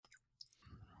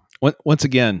Once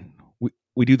again,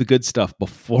 we do the good stuff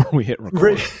before we hit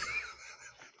record.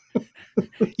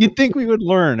 You'd think we would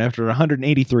learn after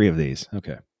 183 of these.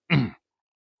 Okay.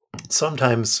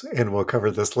 Sometimes, and we'll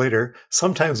cover this later,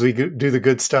 sometimes we do the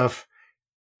good stuff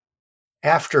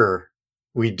after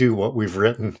we do what we've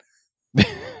written.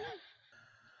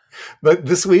 But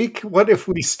this week, what if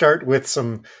we start with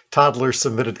some toddler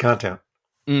submitted content?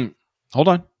 Hold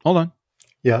on.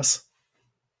 Yes.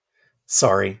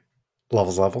 Sorry.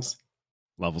 Levels.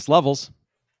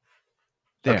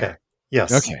 There. Okay.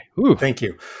 Yes. Okay. Ooh. Thank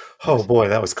you. Oh boy,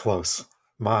 that was close.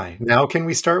 Now can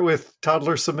we start with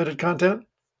toddler submitted content?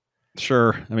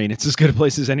 Sure. I mean, it's as good a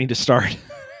place as any to start.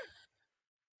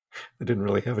 I didn't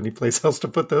really have any place else to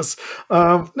put this.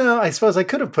 No, I suppose I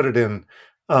could have put it in.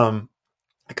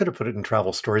 I could have put it in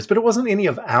travel stories, but it wasn't any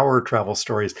of our travel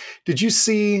stories. Did you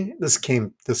see this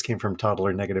came from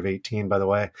Toddler -18, by the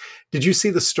way? Did you see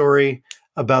the story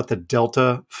about the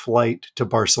Delta flight to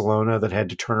Barcelona that had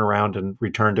to turn around and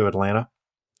return to Atlanta?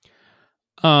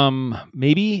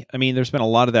 Maybe. I mean, there's been a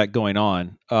lot of that going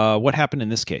on. What happened in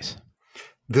this case?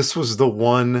 This was the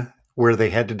one where they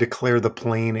had to declare the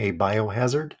plane a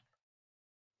biohazard.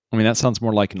 I mean, that sounds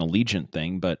more like an Allegiant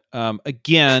thing, but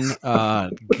again,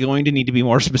 going to need to be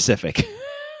more specific.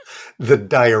 The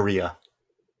diarrhea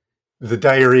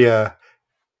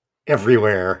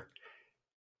everywhere.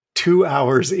 2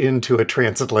 hours into a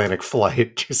transatlantic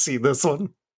flight. Did you see this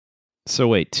one? So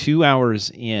wait, 2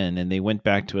 hours in and they went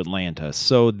back to Atlanta.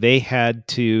 So they had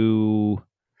to...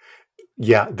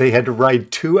 Yeah, they had to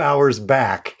ride 2 hours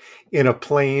back in a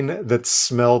plane that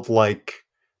smelled like...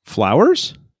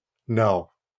 Flowers?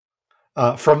 No.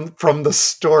 From the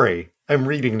story I'm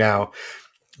reading now,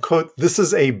 quote, "This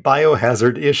is a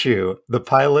biohazard issue," the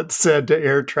pilot said to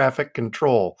air traffic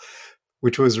control,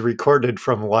 which was recorded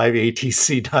from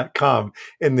liveatc.com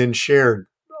and then shared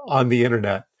on the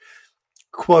internet.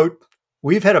 Quote,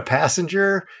 "We've had a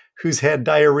passenger who's had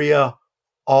diarrhea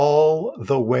all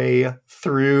the way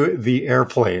through the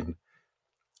airplane.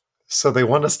 So they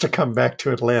want us to come back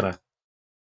to Atlanta."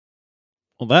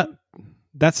 Well,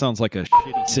 that sounds like a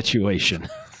shitty situation.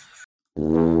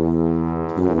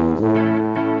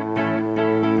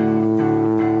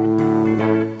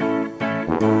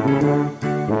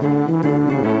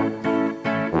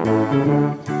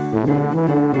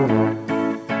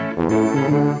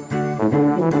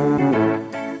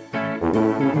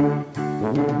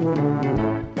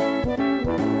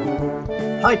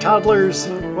 Hi, toddlers.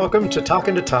 Welcome to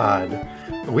Talking to Todd,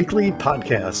 a weekly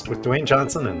podcast with Dwayne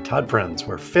Johnson and Todd Prenz,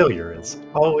 where failure is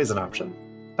always an option.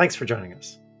 Thanks for joining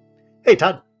us. Hey,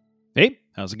 Todd. Hey,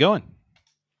 how's it going?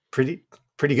 Pretty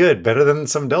good. Better than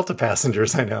some Delta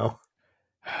passengers I know.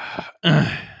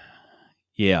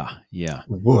 Yeah.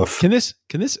 Woof. Can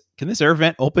this air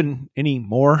vent open any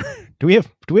more? Do we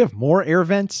have more air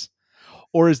vents?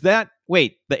 Or is that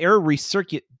the air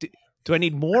recirculate? Do I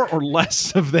need more or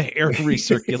less of the air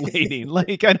recirculating?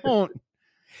 Like, I don't.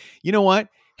 You know what?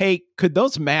 Hey, could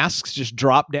those masks just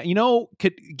drop down?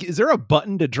 Is there a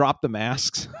button to drop the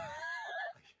masks?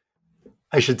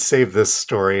 I should save this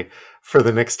story for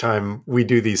the next time we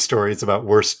do these stories about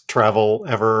worst travel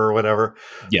ever or whatever.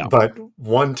 Yeah. But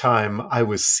one time I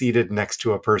was seated next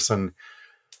to a person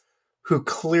who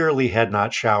clearly had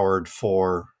not showered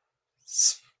for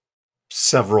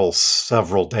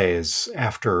several days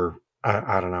after,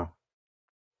 I don't know.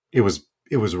 It was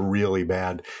really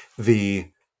bad.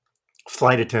 The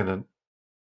flight attendant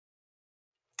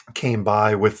came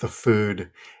by with the food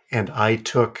and I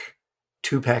took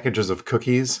 2 packages of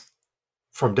cookies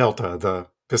from Delta, the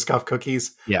Biscoff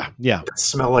cookies. Yeah. That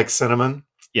smell like cinnamon.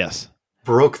 Yes.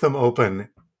 Broke them open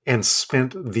and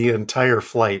spent the entire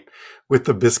flight with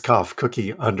the Biscoff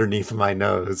cookie underneath my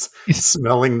nose,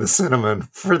 smelling the cinnamon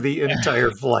for the entire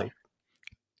flight.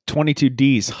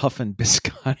 22D's huffing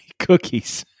biscotti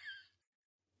cookies.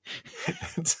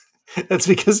 That's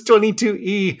because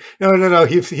 22E. No.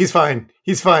 He's fine.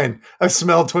 He's fine. I've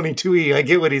smelled 22E. I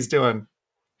get what he's doing.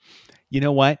 You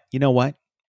know what?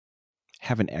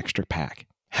 Have an extra pack.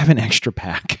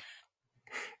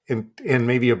 And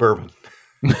maybe a bourbon.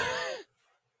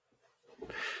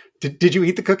 Did you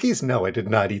eat the cookies? No, I did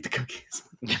not eat the cookies.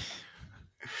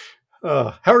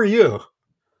 How are you?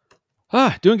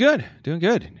 Doing good.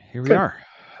 Here we are.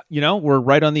 We're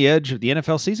right on the edge of the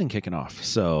NFL season kicking off.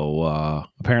 So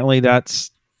apparently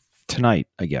that's tonight,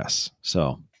 I guess.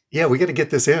 So yeah, we got to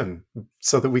get this in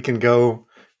so that we can go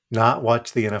not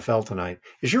watch the NFL tonight.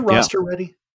 Is your roster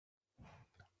ready?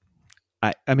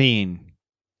 I mean,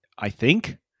 I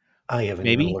think I haven't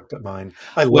maybe even looked at mine.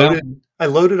 I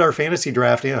loaded our fantasy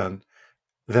draft in,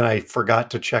 then I forgot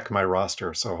to check my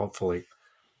roster. So hopefully,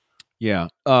 Yeah.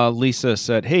 Lisa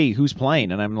said, "Hey, who's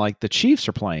playing?" And I'm like, "The Chiefs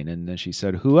are playing." And then she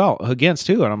said, "Who else? Against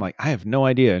who?" And I'm like, "I have no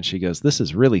idea." And she goes, "This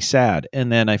is really sad."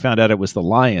 And then I found out it was the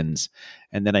Lions,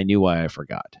 and then I knew why I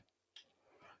forgot.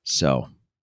 So,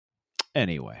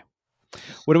 anyway,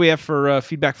 what do we have for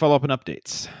feedback, follow up, and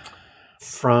updates?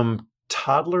 From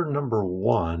toddler number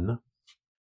 1.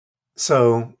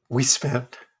 So we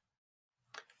spent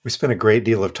a great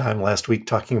deal of time last week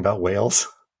talking about whales.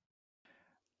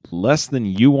 Less than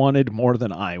you wanted, more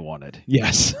than I wanted.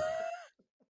 Yes.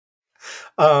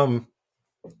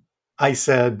 I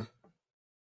said,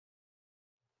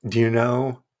 do you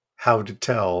know how to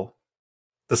tell?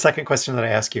 The second question that I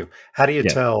ask you, how do you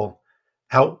Yeah. tell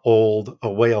how old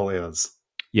a whale is?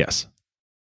 Yes.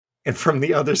 And from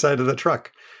the other side of the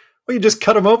truck, well, you just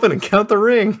cut them open and count the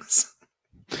rings.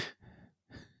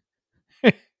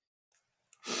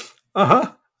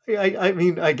 Uh-huh. I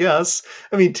mean, I guess.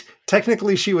 I mean,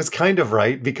 technically she was kind of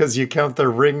right because you count the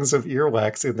rings of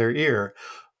earwax in their ear.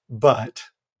 But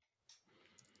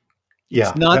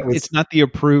yeah, that was It's not the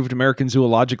approved American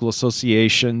Zoological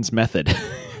Association's method.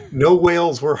 no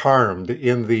whales were harmed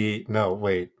in the no,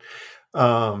 wait.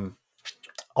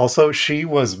 Also, she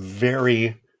was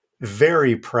very,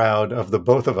 very proud of the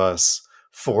both of us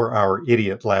for our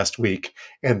idiot last week,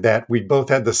 and that we both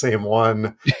had the same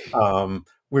one.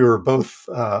 We were both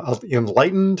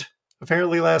enlightened,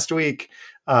 apparently, last week,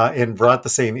 and brought the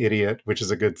same idiot, which is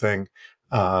a good thing.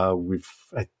 I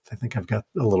think I've got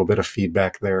a little bit of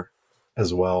feedback there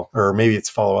as well, or maybe it's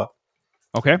follow up.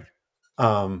 Okay.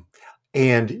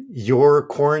 And your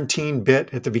quarantine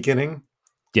bit at the beginning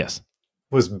Yes.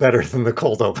 was better than the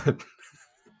cold open.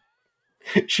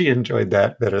 She enjoyed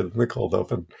that better than the cold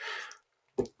open.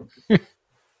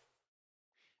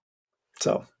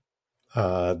 So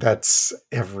that's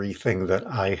everything that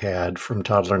I had from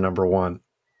toddler number 1.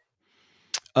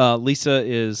 Lisa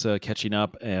is catching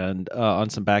up and on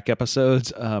some back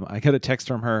episodes. I got a text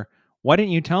from her. Why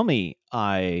didn't you tell me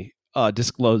I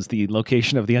disclosed the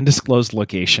location of the undisclosed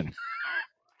location?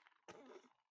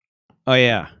 Oh,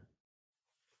 yeah.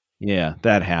 Yeah,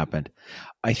 that happened.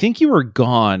 I think you were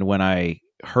gone when I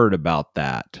heard about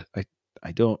that.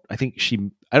 I don't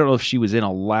know if she was in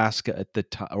Alaska at the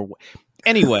time. Or,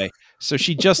 anyway, so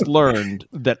she just learned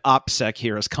that OPSEC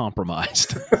here is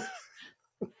compromised.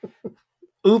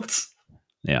 Oops.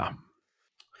 Yeah.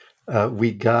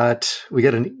 We got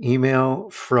an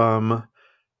email from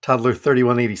toddler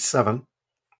 3187.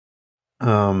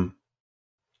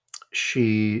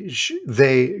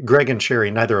 Greg and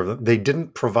Sherry, neither of them, they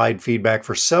didn't provide feedback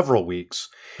for several weeks.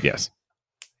 Yes.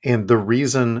 And the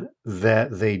reason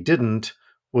that they didn't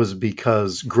was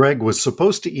because Greg was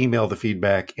supposed to email the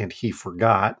feedback and he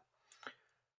forgot.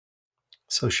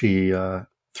 So she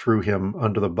threw him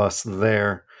under the bus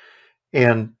there.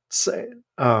 And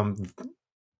I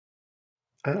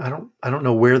don't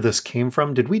know where this came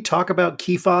from. Did we talk about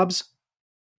key fobs?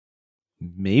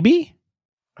 Maybe.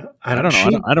 I don't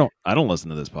know. I don't listen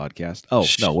to this podcast. Oh,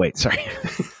 no, wait, sorry.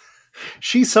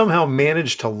 She somehow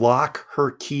managed to lock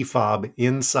her key fob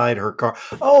inside her car.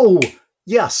 Oh,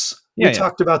 yes. We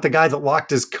talked about the guy that locked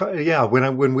his car. Yeah, when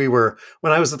I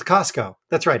was at the Costco.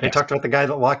 That's right. Yes. I talked about the guy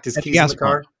that locked his keys in the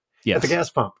car. Yes. At the gas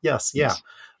pump. Yes, yeah.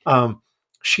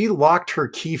 She locked her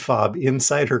key fob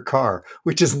inside her car,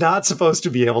 which is not supposed to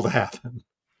be able to happen.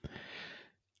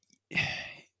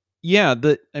 Yeah,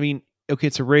 okay,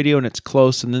 it's a radio and it's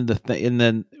close, and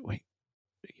then wait,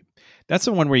 that's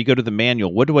the one where you go to the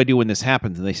manual. What do I do when this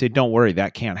happens? And they say, "Don't worry,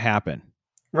 that can't happen."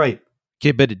 Right.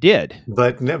 Okay, but it did.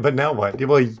 But now what?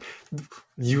 Well,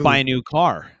 you buy a new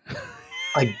car.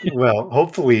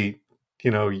 Hopefully,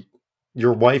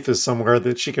 your wife is somewhere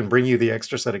that she can bring you the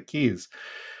extra set of keys.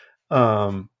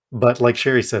 But like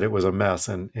Sherry said, it was a mess,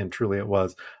 and truly it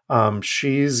was.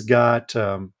 She's got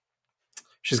an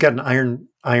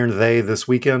iron they this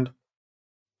weekend.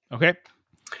 Okay.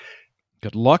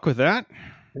 Good luck with that.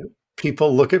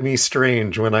 People look at me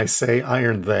strange when I say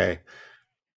iron they.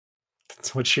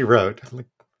 That's what she wrote. Like,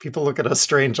 people look at us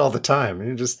strange all the time.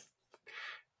 What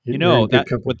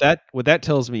that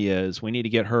tells me is we need to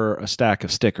get her a stack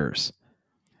of stickers.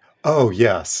 Oh,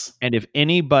 yes. And if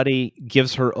anybody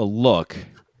gives her a look,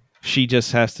 she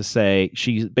just has to say,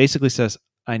 she basically says,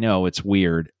 "I know it's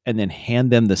weird," and then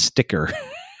hand them the sticker.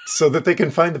 So that they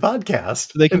can find the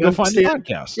podcast. They can go find the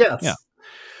podcast. Yes.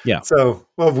 Yeah. So,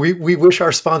 well, we wish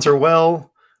our sponsor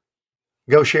well.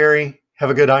 Go, Sherry. Have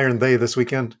a good iron they this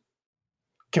weekend.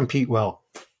 Compete well.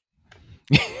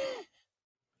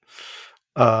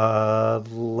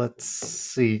 Let's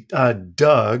see.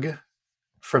 Doug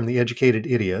from the Educated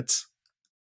Idiots.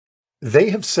 They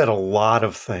have said a lot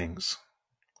of things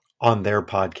on their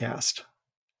podcast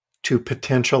to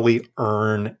potentially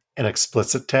earn an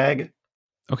explicit tag,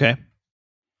 Okay.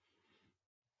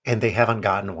 and they haven't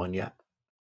gotten one yet.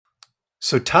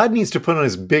 So Todd needs to put on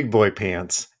his big boy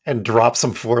pants and drop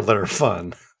some 4-letter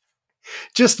fun.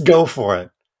 Just go for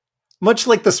it. Much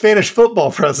like the Spanish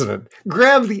football president.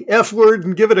 Grab the F word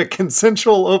and give it a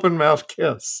consensual open mouth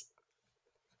kiss.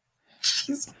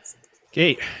 Jesus.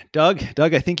 Okay, Doug,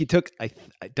 I think you took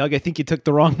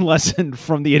the wrong lesson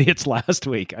from the idiots last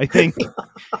week. I think.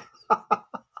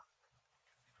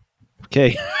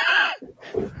 Okay.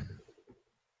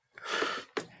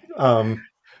 Doug,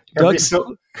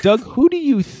 who do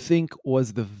you think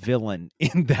was the villain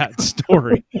in that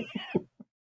story?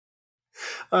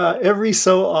 Every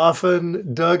so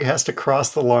often, Doug has to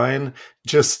cross the line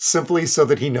just simply so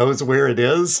that he knows where it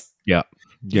is. Yeah.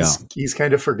 Yeah. He's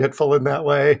kind of forgetful in that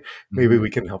way. Maybe we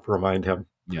can help remind him.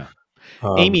 Yeah.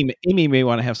 Amy may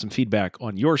want to have some feedback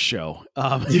on your show,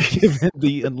 given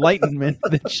the enlightenment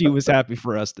that she was happy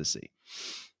for us to see.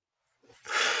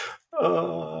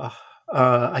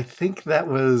 I think that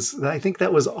was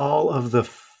all of the.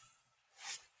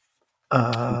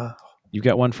 You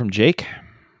got one from Jake?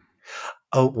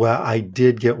 Oh, well, I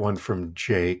did get one from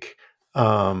Jake.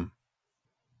 And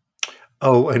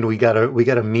we got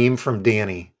a meme from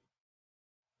Danny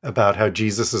about how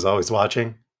Jesus is always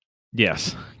watching.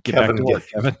 Yes. Get back to work,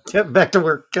 Kevin. Get back to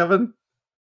work, Kevin.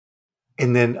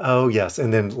 And then,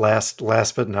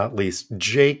 last but not least,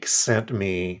 Jake sent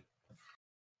me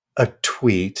a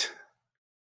tweet.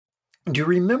 Do you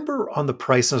remember on The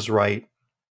Price is Right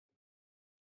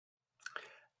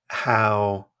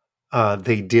how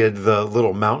they did the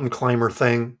little mountain climber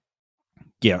thing?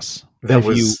 Yes. That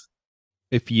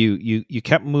if you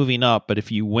kept moving up, but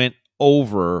if you went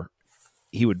over,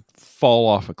 he would fall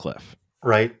off a cliff.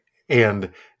 Right.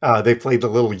 And they played the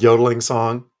little yodeling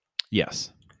song.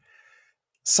 Yes.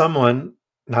 Someone,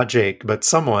 not Jake, but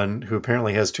someone who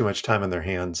apparently has too much time on their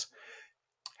hands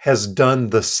has done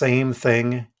the same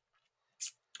thing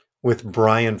with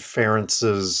Brian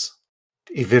Ferentz's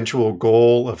eventual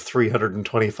goal of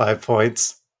 325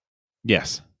 points.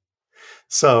 Yes.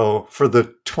 So for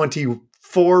the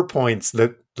 24 points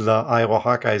that the Iowa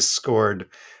Hawkeyes scored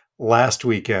last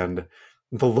weekend,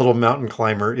 the little mountain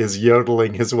climber is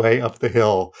yodeling his way up the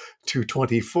hill to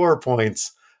 24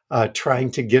 points, trying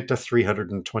to get to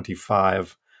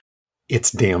 325.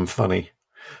 It's damn funny.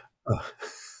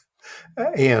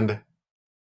 And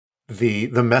the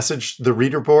message, the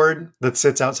reader board that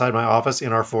sits outside my office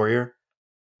in our foyer.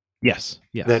 Yes.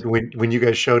 That when you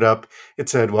guys showed up, it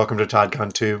said, "Welcome to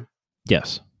ToddCon 2."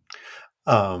 Yes.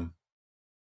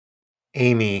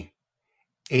 Amy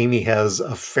has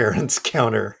a Ferentz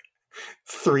counter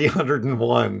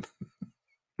 301.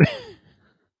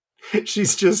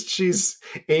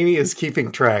 Amy is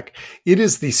keeping track. It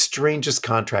is the strangest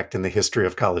contract in the history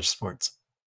of college sports.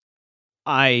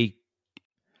 I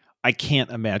can't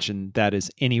imagine that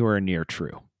is anywhere near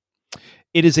true.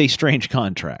 It is a strange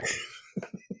contract.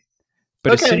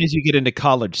 But As soon as you get into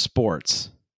college sports,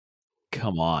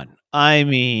 come on. I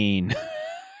mean,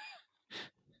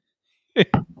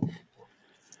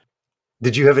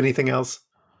 did you have anything else?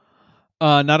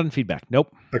 Not on feedback.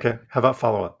 Nope. Okay. How about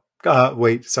follow-up?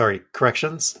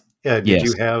 Corrections? Did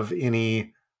you have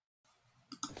any?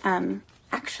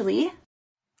 Actually.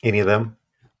 Any of them?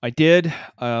 I did.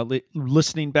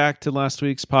 Listening back to last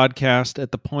week's podcast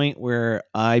at the point where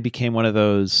I became one of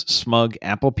those smug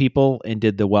Apple people and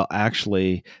did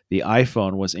actually, the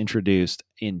iPhone was introduced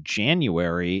in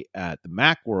January at the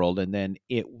Macworld, and then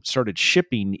it started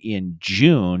shipping in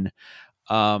June.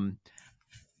 While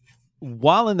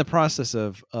in the process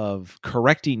of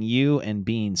correcting you and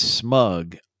being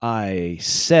smug, I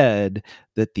said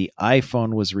that the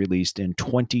iPhone was released in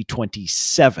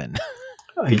 2027.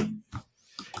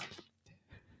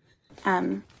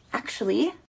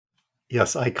 Actually.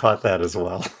 Yes, I caught that as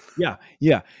well. Yeah.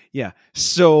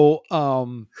 So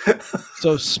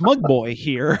Smug Boy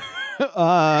here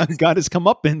got his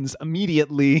comeuppance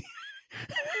immediately.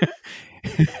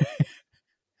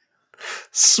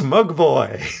 Smug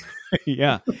Boy.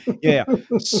 Yeah.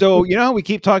 So we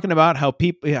keep talking about how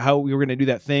we were going to do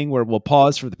that thing where we'll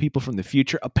pause for the people from the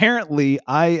future. Apparently,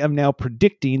 I am now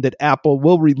predicting that Apple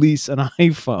will release an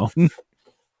iPhone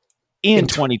in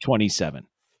 2027.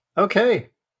 Okay.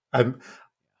 I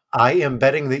am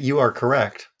betting that you are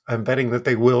correct. I'm betting that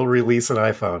they will release an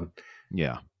iPhone.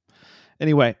 Yeah.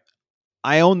 Anyway,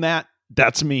 I own that.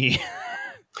 That's me.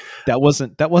 That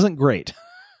wasn't great.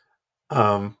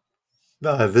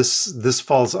 This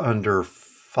falls under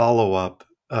follow-up.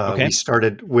 Okay.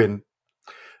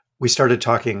 We started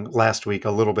talking last week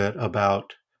a little bit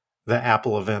about the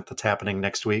Apple event that's happening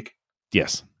next week.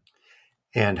 Yes.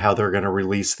 and how they're going to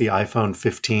release the iPhone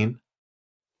 15.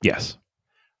 Yes.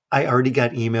 I already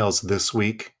got emails this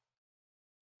week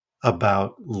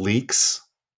about leaks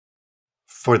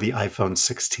for the iPhone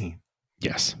 16.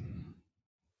 Yes.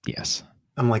 Yes.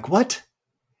 I'm like, what?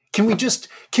 Can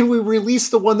we release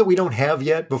the one that we don't have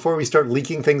yet before we start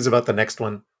leaking things about the next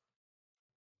one?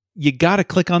 You got to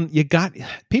click on,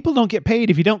 people don't get paid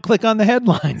if you don't click on the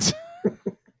headlines.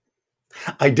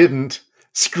 I didn't.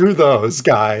 Screw those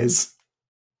guys.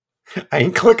 I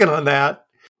ain't clicking on that.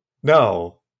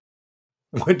 No.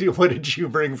 What did you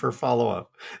bring for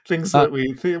follow-up? Things that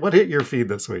what hit your feed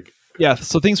this week? Yeah,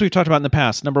 so things we've talked about in the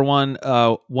past. Number one,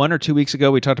 1 or 2 weeks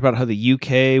ago, we talked about how the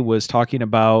UK was talking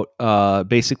about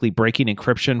basically breaking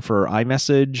encryption for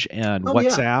iMessage and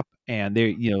WhatsApp, and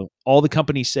they, all the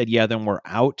companies said, "Yeah, then we're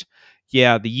out."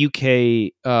 Yeah, the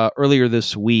UK earlier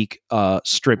this week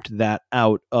stripped that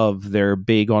out of their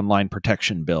big online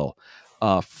protection bill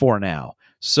for now.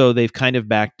 So they've kind of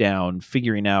backed down,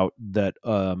 figuring out that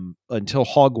until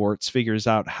Hogwarts figures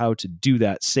out how to do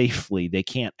that safely, they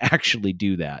can't actually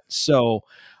do that. So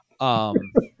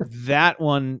that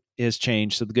one is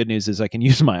changed. So the good news is I can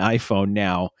use my iPhone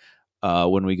now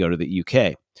when we go to the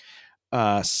UK.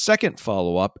 Second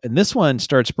follow-up, and this one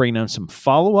starts bringing on some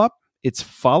follow-up. It's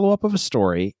follow-up of a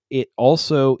story. It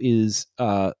also is,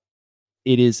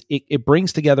 it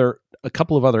brings together a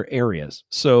couple of other areas.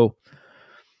 So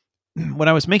when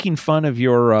I was making fun of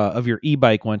your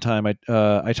e-bike one time, I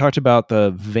talked about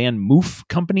the Van Moof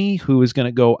company who is going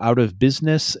to go out of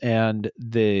business, and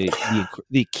the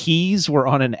keys were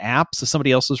on an app, so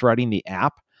somebody else was writing the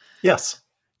app. Yes.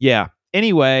 Yeah.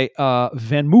 Anyway,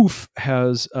 Van Moof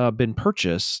has been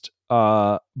purchased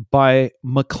by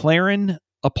McLaren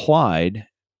Applied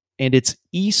and its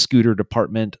e-scooter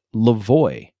department,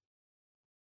 Lavoie.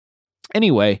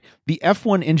 Anyway, the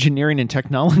F1 Engineering and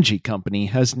Technology Company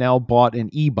has now bought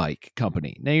an e-bike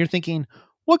company. Now you're thinking,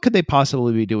 what could they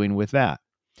possibly be doing with that?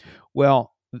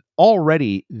 Well,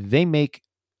 already they make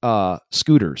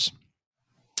scooters,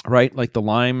 right? Like the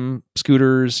Lime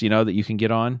scooters, that you can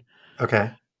get on. Okay.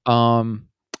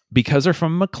 Because they're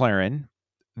from McLaren,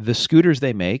 the scooters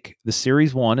they make, the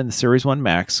Series 1 and the Series 1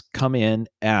 Max, come in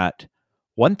at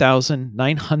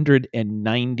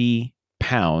 1,990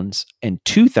 pounds and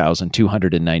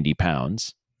 2,290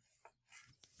 pounds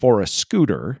for a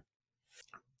scooter.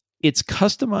 Its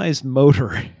customized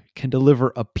motor can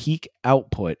deliver a peak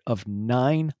output of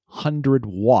 900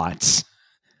 watts,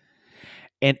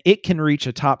 and it can reach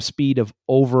a top speed of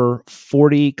over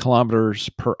 40 kilometers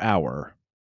per hour.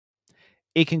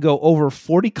 It can go over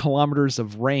 40 kilometers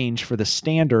of range for the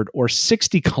standard or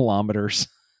 60 kilometers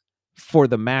for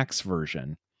the max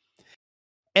version.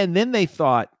 And then they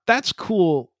thought, that's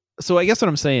cool. So I guess what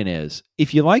I'm saying is,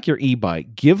 if you like your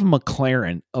e-bike, give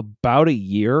McLaren about a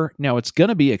year. Now, it's going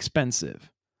to be expensive,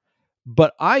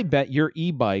 but I bet your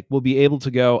e-bike will be able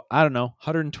to go, I don't know,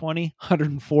 120,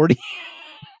 140.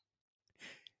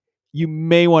 You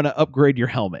may want to upgrade your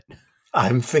helmet.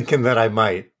 I'm thinking that I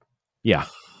might. Yeah.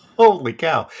 Holy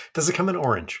cow. Does it come in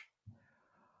orange?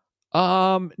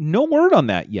 No word on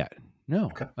that yet. No.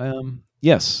 Okay.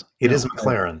 Yes. It is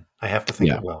McLaren. I have to think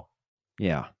it will.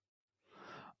 Yeah.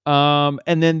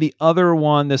 And then the other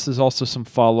one, this is also some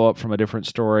follow-up from a different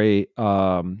story.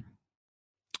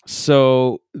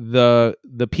 So the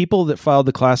people that filed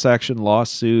the class action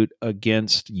lawsuit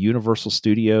against Universal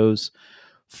Studios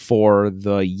for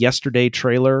the Yesterday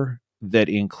trailer that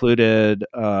included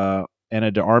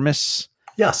Ana de Armas.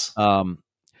 Yes.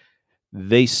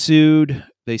 They sued.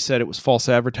 They said it was false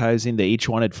advertising. They each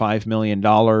wanted $5 million.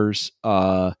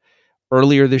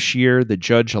 Earlier this year, the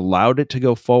judge allowed it to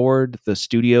go forward. The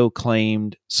studio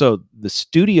claimed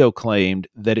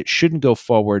that it shouldn't go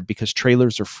forward because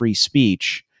trailers are free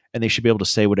speech and they should be able to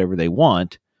say whatever they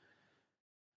want.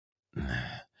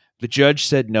 The judge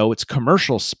said, no, it's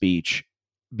commercial speech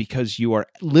because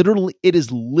it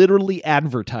is literally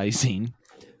advertising.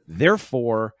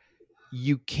 Therefore,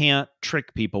 you can't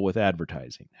trick people with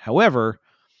advertising. However,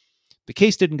 the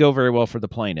case didn't go very well for the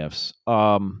plaintiffs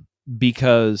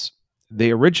because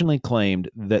they originally claimed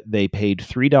that they paid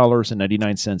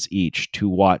 $3.99 each to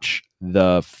watch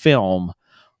the film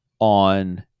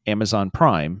on Amazon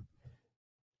Prime,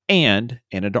 and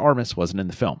Ana de Armas wasn't in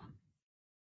the film.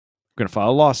 We're going to file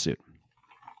a lawsuit.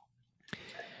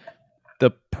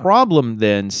 The problem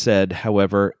then said,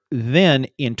 however, then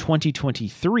in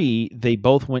 2023, they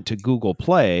both went to Google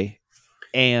Play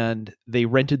and they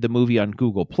rented the movie on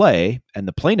Google Play, and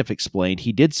the plaintiff explained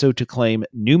he did so to claim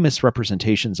new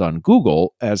misrepresentations on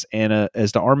Google, as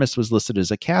de Armas was listed as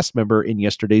a cast member in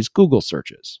yesterday's Google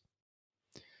searches.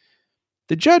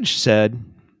 The judge said,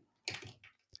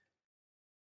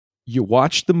 You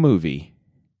watched the movie.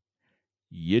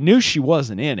 You knew she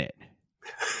wasn't in it.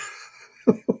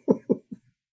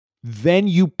 Then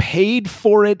you paid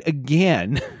for it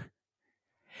again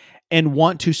and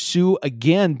want to sue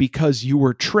again because you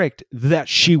were tricked that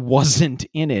she wasn't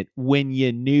in it when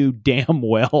you knew damn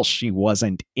well she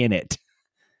wasn't in it.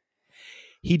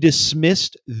 He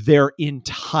dismissed their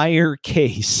entire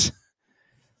case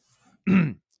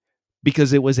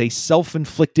because it was a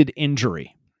self-inflicted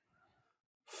injury.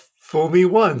 Fool me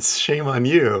once, shame on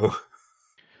you.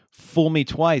 Fool me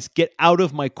twice. Get out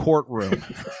of my courtroom.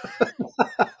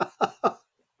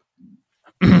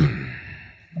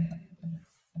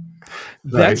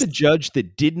 That's Nice. a judge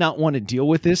that did not want to deal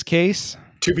with this case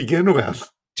To begin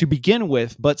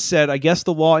with. but said, I guess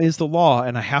the law is the law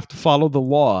and I have to follow the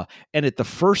law. And at the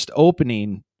first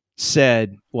opening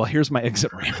said, well, here's my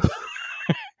exit ramp.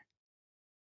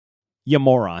 You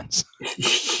morons.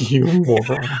 You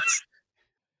morons.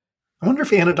 I wonder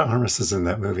if Anna de Armas is in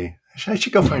that movie. I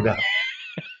should go find out.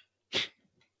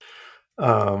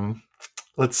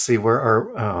 Let's see, where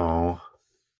are... Oh...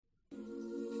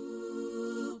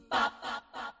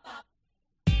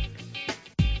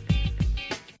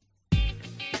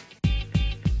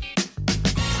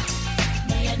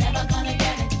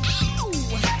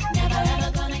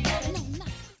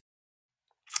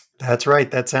 That's right.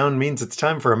 That sound means it's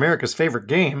time for America's favorite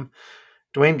game.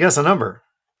 Dwayne, guess a number.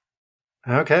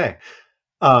 Okay.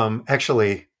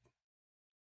 Actually,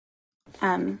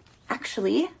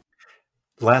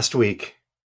 last week,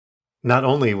 not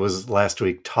only was last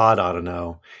week Todd ought to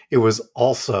know, it was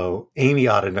also Amy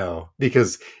ought to know,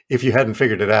 because if you hadn't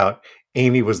figured it out,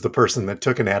 Amy was the person that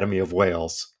took Anatomy of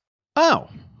Whales. Oh,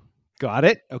 got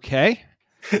it. Okay.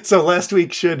 So last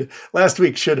week should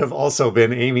have also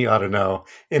been Amy ought to know,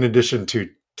 in addition to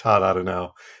Todd ought to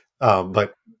know.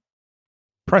 But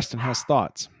Preston has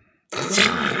thoughts.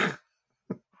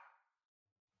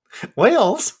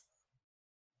 Whales?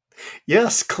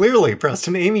 Yes, clearly,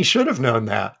 Preston. Amy should have known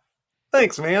that.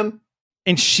 Thanks, man.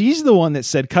 And she's the one that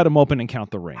said, cut them open and count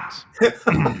the rings.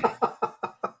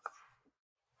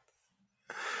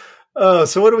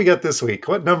 So what do we got this week?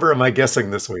 What number am I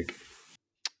guessing this week?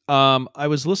 I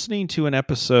was listening to an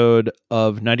episode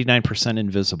of 99%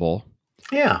 Invisible.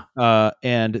 Yeah.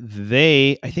 And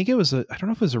I think it was I don't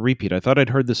know if it was a repeat. I thought I'd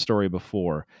heard this story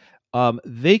before.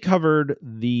 They covered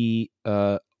the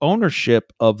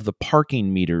ownership of the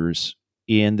parking meters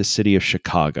in the city of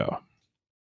Chicago.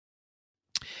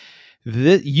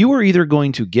 You are either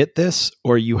going to get this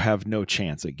or you have no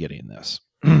chance at getting this.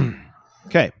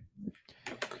 Okay.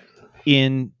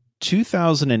 In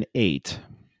 2008,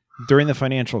 during the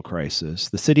financial crisis,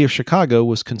 the city of Chicago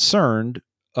was concerned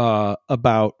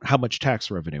about how much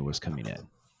tax revenue was coming in.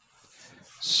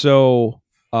 So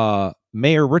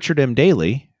Mayor Richard M.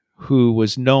 Daley, who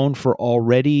was known for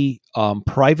already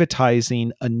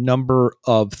privatizing a number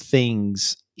of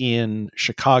things in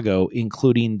Chicago,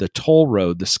 including the toll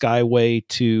road, the Skyway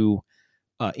to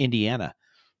Indiana,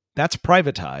 that's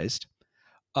privatized.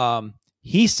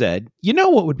 He said, you know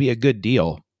what would be a good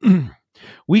deal?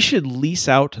 We should lease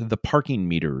out the parking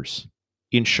meters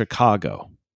in Chicago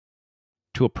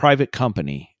to a private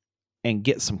company and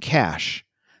get some cash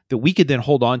that we could then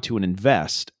hold on to and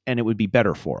invest, and it would be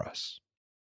better for us.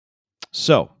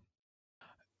 So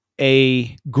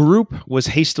a group was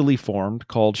hastily formed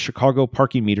called Chicago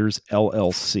Parking Meters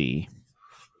LLC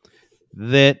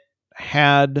that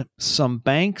had some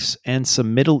banks and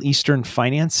some Middle Eastern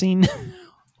financing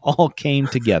all came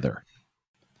together.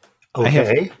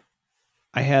 Okay.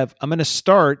 I'm going to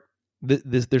start.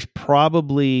 There's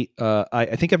probably,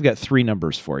 I think I've got three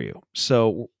numbers for you.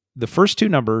 So the first two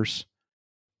numbers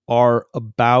are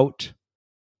about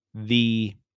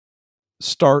the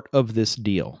start of this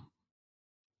deal.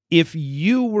 If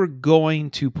you were going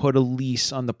to put a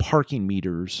lease on the parking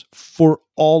meters for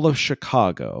all of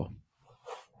Chicago,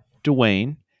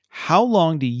 Dwayne, how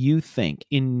long do you think,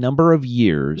 in number of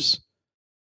years,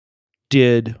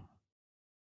 did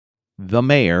the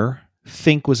mayor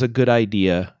think was a good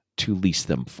idea to lease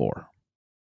them for?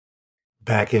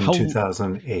 Back in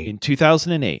 2008. In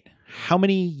 2008. How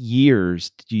many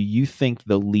years do you think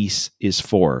the lease is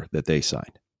for that they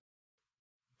signed?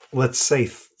 Let's say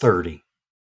 30.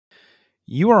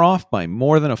 You are off by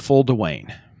more than a full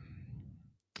Dwayne.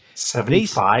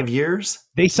 75 years?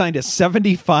 They signed a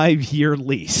 75-year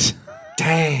lease.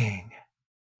 Dang.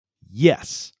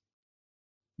 Yes.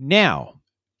 Now,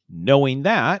 knowing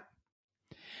that,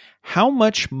 how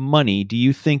much money do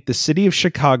you think the city of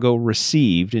Chicago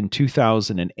received in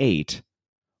 2008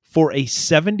 for a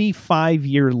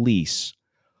 75-year lease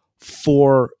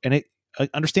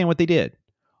understand what they did.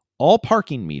 All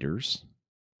parking meters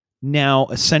now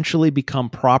essentially become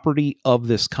property of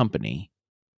this company.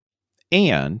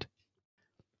 And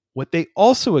what they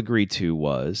also agreed to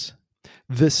was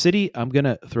the city, I'm going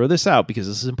to throw this out because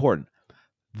this is important.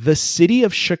 The city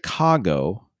of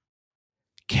Chicago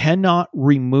cannot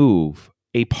remove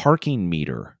a parking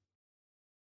meter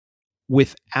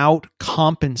without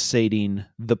compensating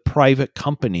the private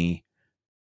company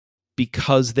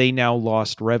because they now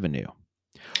lost revenue.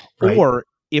 Right. Or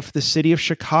if the city of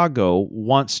Chicago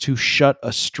wants to shut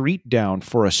a street down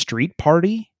for a street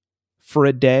party for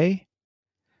a day,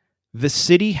 the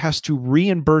city has to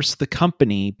reimburse the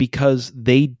company because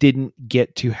they didn't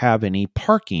get to have any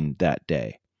parking that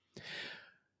day.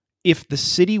 If the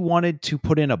city wanted to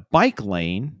put in a bike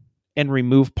lane and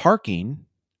remove parking,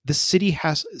 the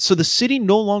city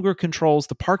no longer controls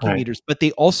the parking meters, but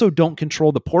they also don't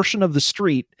control the portion of the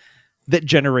street that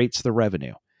generates the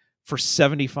revenue for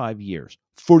 75 years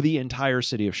for the entire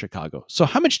city of Chicago. So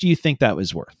how much do you think that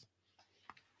was worth?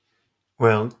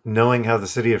 Well, knowing how the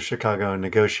city of Chicago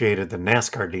negotiated the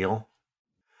NASCAR deal,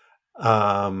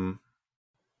 I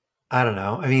don't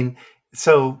know. I mean,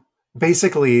 so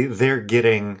basically they're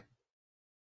getting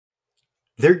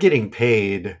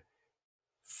paid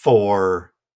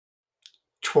for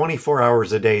 24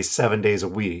 hours a day, 7 days a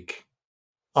week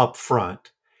up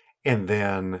front. And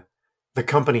then the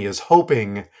company is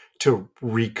hoping to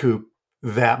recoup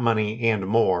that money and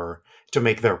more to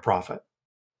make their profit.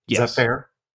 Is that fair?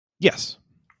 Yes.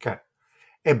 Okay.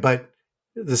 But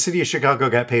the city of Chicago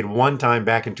got paid one time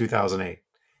back in 2008.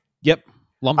 Yep.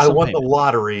 I won the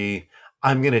lottery.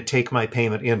 I'm going to take my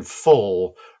payment in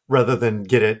full rather than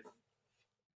get it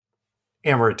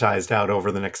amortized out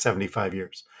over the next 75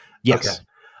 years. Yes.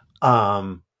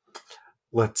 Okay.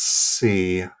 Let's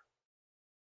see.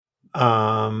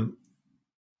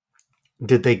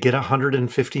 Did they get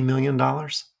 $150 million?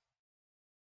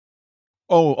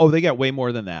 Oh, they got way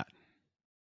more than that.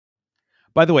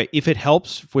 By the way, if it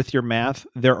helps with your math,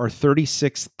 there are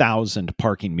 36,000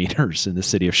 parking meters in the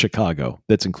city of Chicago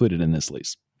that's included in this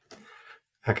lease.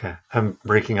 Okay. I'm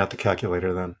breaking out the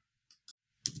calculator then.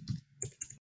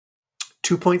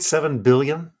 2.7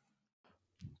 billion?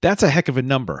 That's a heck of a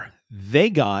number. They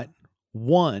got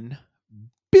 $1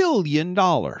 billion.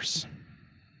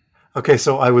 Okay,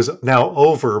 so I was now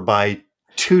over by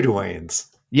 2 Dwaynes.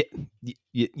 Yeah,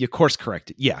 you course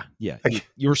corrected. Yeah. You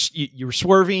were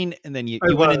swerving, and then you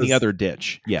went in the other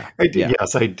ditch. Yeah, I did. Yeah.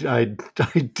 Yes, I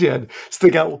did. So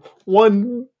they got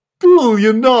 $1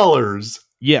 billion.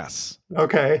 Yes.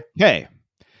 Okay.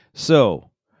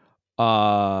 So,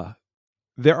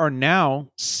 there are now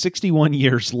 61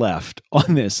 years left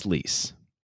on this lease.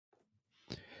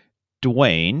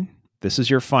 Dwayne, this is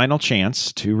your final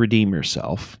chance to redeem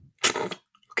yourself.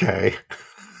 Okay.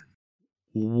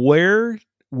 Where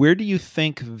do you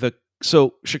think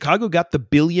so Chicago got the $1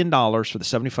 billion for the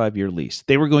 75-year lease.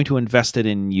 They were going to invest it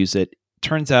and use it.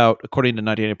 Turns out, according to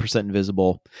 99%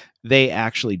 Invisible, they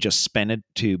actually just spent it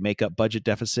to make up budget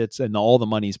deficits, and all the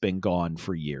money's been gone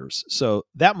for years. So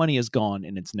that money is gone,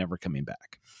 and it's never coming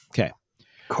back. Okay.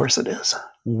 Of course it is.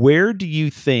 Where do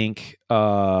you think,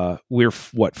 we're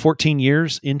 14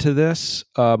 years into this?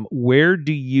 Where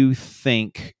do you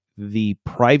think the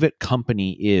private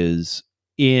company is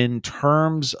in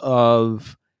terms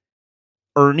of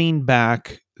earning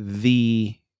back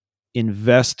the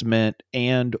investment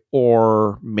and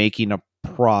or making a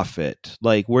profit?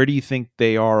 Like, where do you think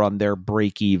they are on their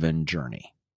break-even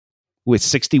journey with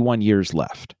 61 years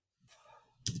left?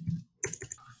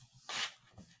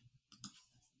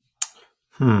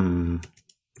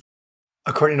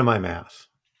 According to my math,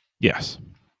 yes,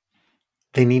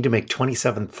 they need to make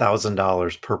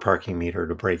 $27,000 per parking meter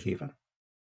to break even.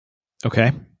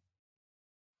 Okay.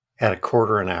 At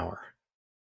 $0.25 an hour,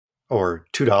 or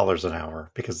 $2 an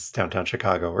hour because it's downtown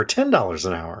Chicago, or $10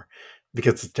 an hour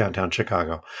because it's downtown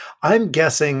Chicago. I'm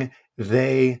guessing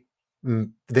they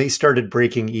started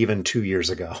breaking even 2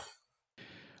 years ago.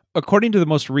 According to the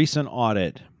most recent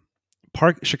audit,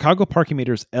 Chicago Parking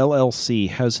Meters LLC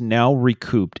has now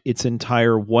recouped its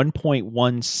entire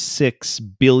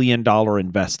 $1.16 billion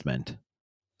investment.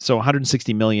 So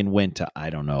 $160 million went to, I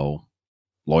don't know,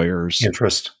 lawyers,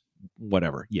 interest,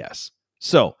 whatever. Yes.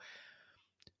 So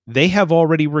they have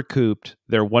already recouped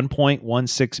their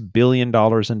 $1.16 billion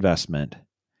investment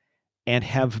and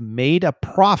have made a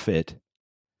profit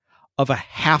of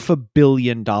 $500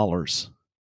 million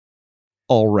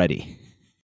already.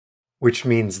 Which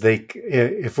means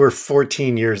if we're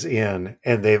 14 years in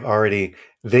and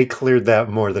they cleared that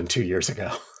more than 2 years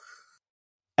ago.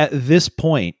 At this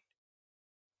point,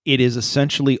 it is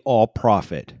essentially all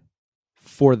profit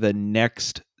for the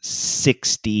next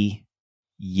 60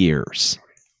 years.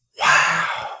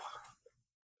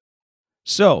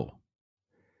 So,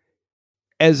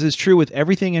 as is true with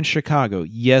everything in Chicago,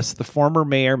 yes, the former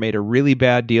mayor made a really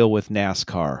bad deal with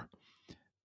NASCAR,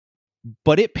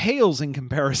 but it pales in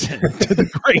comparison to the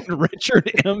great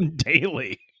Richard M.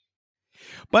 Daley.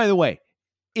 By the way,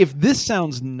 if this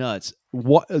sounds nuts,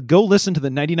 go listen to the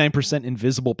 99%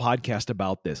 Invisible podcast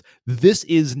about this. This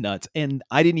is nuts, and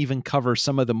I didn't even cover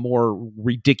some of the more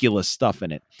ridiculous stuff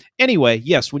in it. Anyway,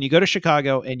 yes, when you go to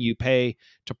Chicago and you pay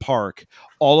to park,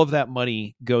 all of that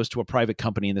money goes to a private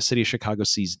company, and the city of Chicago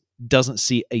doesn't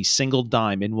see a single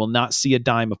dime and will not see a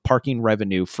dime of parking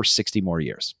revenue for 60 more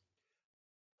years.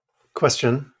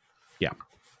 Question. Yeah.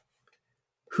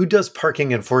 Who does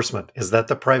parking enforcement? Is that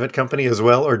the private company as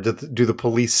well, or do the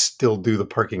police still do the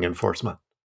parking enforcement?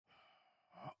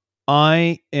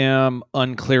 I am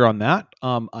unclear on that.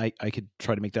 I could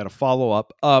try to make that a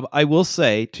follow-up. I will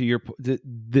say to your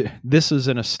this is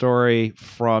in a story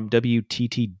from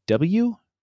WTTW.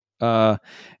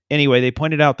 Anyway, they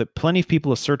pointed out that plenty of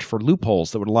people have searched for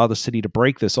loopholes that would allow the city to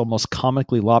break this almost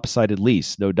comically lopsided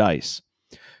lease, no dice.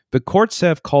 The courts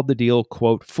have called the deal,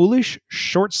 quote, foolish,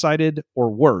 short-sighted,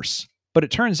 or worse. But it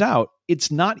turns out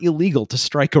it's not illegal to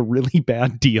strike a really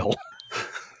bad deal.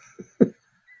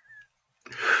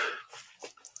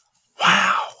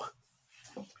 Wow.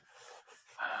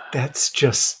 That's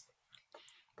just,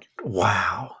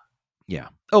 wow. Yeah.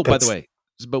 Oh, by the way,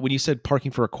 but when you said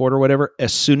parking for a quarter or whatever,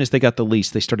 as soon as they got the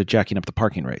lease, they started jacking up the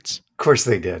parking rates. Of course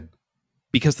they did.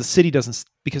 Because the city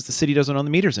doesn't own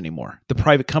the meters anymore. The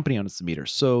private company owns the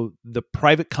meters. So the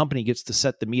private company gets to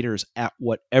set the meters at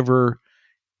whatever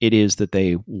it is that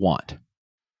they want.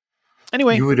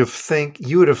 Anyway, you would have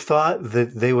thought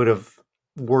that they would have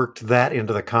worked that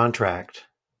into the contract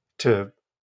to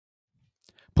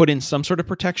put in some sort of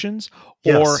protections,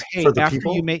 yes, or hey, after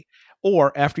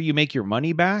after you make your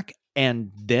money back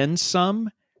and then some,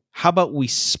 how about we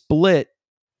split?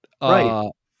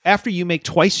 Right. After you make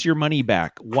twice your money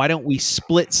back, why don't we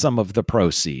split some of the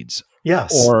proceeds?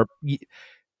 Yes. Or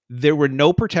there were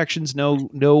no protections,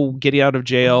 no getting out of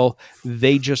jail.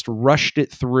 They just rushed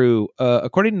it through.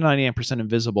 According to 99%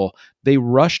 Invisible, they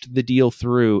rushed the deal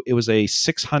through. It was a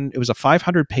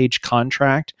 500-page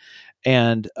contract,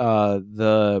 and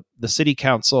the city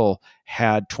council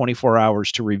had 24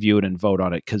 hours to review it and vote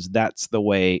on it because that's the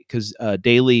way. Because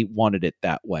Daley wanted it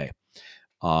that way.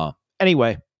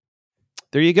 Anyway.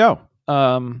 There you go.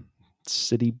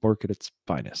 City work at its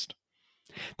finest.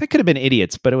 That could have been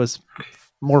idiots, but it was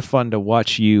more fun to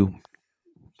watch you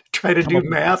try to do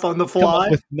math on the fly. Come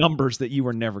up with numbers that you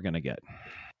were never going to get.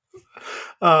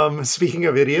 Speaking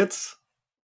of idiots.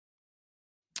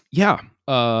 Yeah.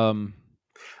 I'm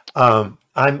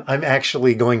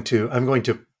actually going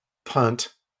to punt,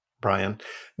 Brian.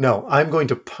 No, I'm going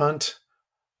to punt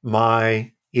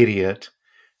my idiot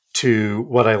to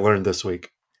what I learned this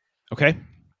week. Okay.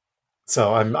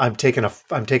 So I'm taking a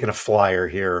flyer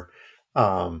here.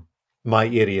 My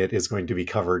idiot is going to be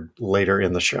covered later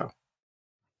in the show.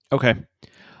 Okay.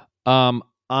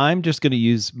 I'm just going to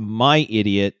use my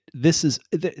idiot. This is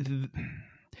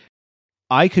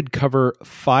I could cover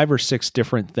 5 or 6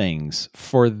 different things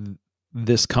for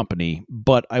this company,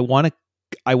 but I want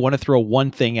to throw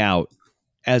one thing out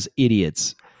as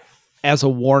idiots as a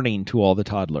warning to all the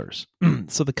toddlers.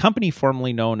 So the company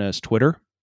formerly known as Twitter,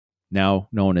 now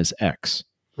known as X.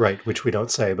 Right, which we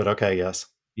don't say, but okay, yes.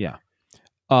 Yeah.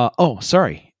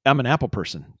 Sorry. I'm an Apple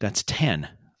person. That's 10.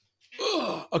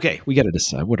 Okay, we got to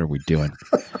decide. What are we doing?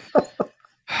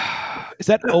 Is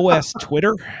that OS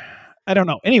Twitter? I don't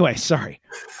know. Anyway, sorry.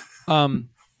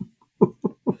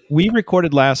 We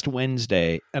recorded last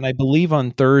Wednesday, and I believe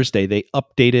on Thursday they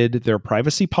updated their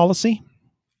privacy policy.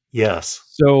 Yes.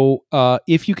 So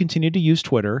if you continue to use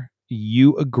Twitter,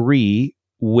 you agree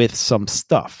with some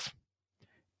stuff,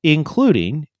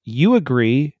 including you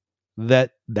agree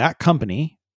that that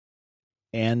company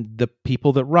and the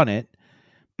people that run it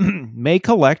may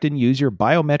collect and use your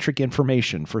biometric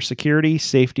information for security,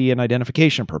 safety, and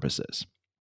identification purposes.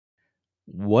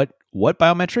 What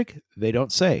biometric? They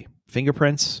don't say.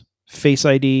 Fingerprints, Face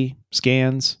ID,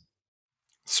 scans,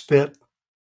 spit,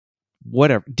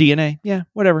 whatever, DNA, yeah,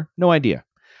 whatever, no idea.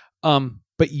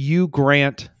 But you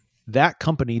grant that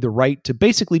company the right to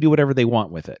basically do whatever they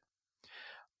want with it.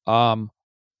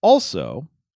 Also,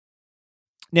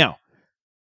 now,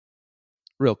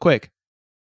 real quick.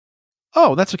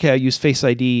 Oh, that's okay. I use Face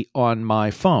ID on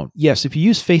my phone. Yes, if you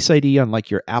use Face ID on like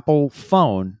your Apple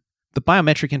phone, the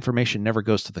biometric information never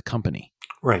goes to the company.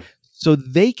 Right. So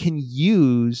they can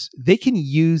use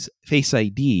Face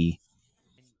ID.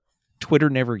 Twitter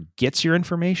never gets your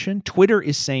information. Twitter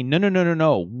is saying,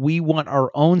 no. We want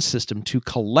our own system to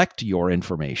collect your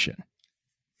information.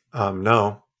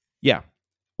 No. Yeah.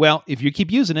 Well, if you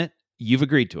keep using it, you've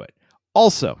agreed to it.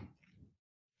 Also,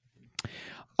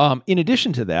 in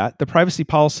addition to that, the privacy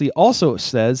policy also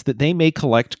says that they may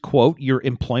collect, quote, your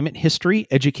employment history,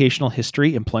 educational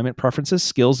history, employment preferences,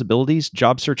 skills, abilities,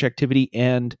 job search activity,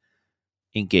 and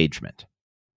engagement.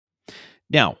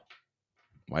 Now,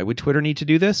 why would Twitter need to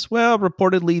do this? Well,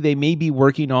 reportedly, they may be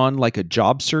working on like a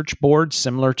job search board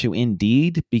similar to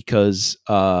Indeed, because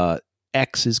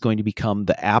X is going to become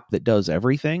the app that does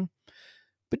everything.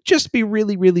 But just be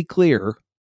really, really clear.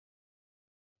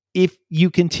 If you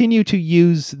continue to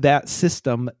use that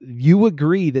system, you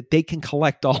agree that they can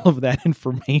collect all of that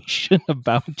information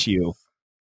about you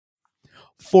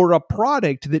for a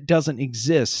product that doesn't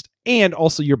exist, and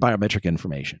also your biometric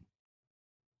information.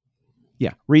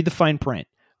 Yeah, read the fine print.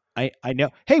 I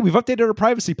know. Hey, we've updated our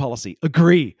privacy policy.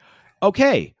 Agree.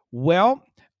 Okay, well,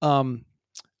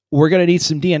 we're going to need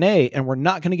some DNA, and we're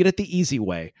not going to get it the easy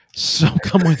way. So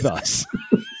come with us.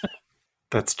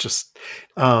 That's just,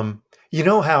 you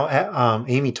know how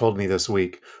Amy told me this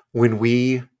week, when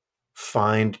we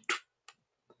find,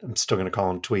 I'm still going to call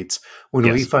them tweets, when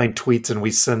we Yes. find tweets and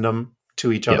we send them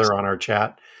to each Yes. other on our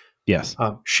chat, Yes.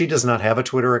 she does not have a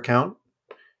Twitter account.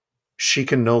 She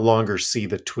can no longer see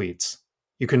the tweets.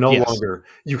 You can no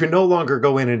longer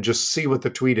go in and just see what the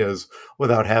tweet is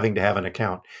without having to have an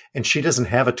account. And she doesn't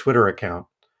have a Twitter account,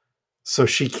 so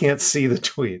she can't see the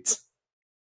tweets.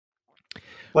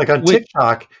 Like on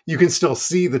TikTok, you can still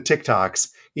see the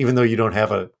TikToks, even though you don't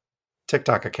have a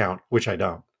TikTok account, which I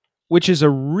don't. Which is a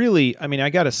really, I mean, I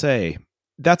got to say,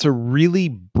 that's a really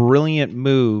brilliant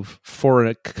move for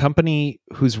a company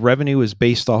whose revenue is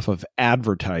based off of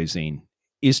advertising,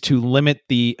 is to limit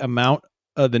the amount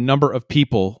of the number of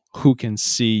people who can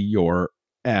see your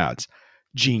ads.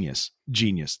 Genius.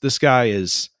 This guy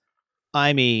is,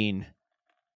 I mean,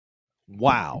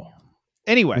 wow.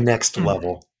 Anyway, Next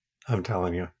level, I'm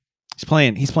telling you. He's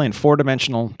playing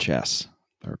 4-dimensional chess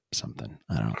or something.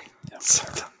 I don't know. Yeah.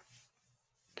 Something.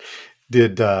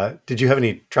 Did you have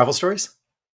any travel stories?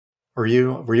 Were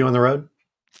you on the road?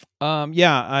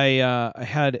 Yeah, I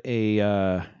had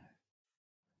a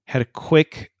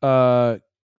quick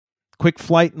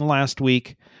flight in the last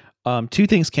week. Two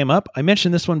things came up. I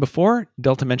mentioned this one before.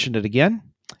 Delta mentioned it again.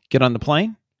 Get on the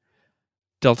plane.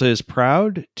 Delta is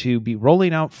proud to be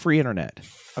rolling out free internet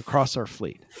across our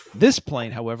fleet. This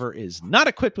plane, however, is not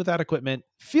equipped with that equipment.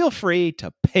 Feel free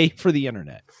to pay for the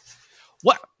internet.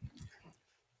 What?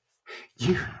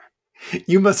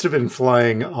 You must have been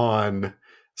flying on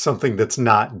something that's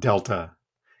not Delta.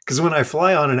 Because when I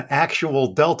fly on an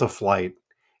actual Delta flight,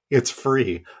 it's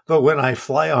free. But when I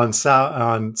fly on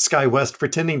SkyWest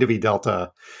pretending to be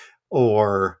Delta,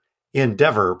 or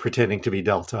Endeavor pretending to be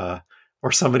Delta,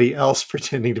 or somebody else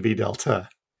pretending to be Delta,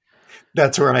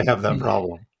 that's where I have that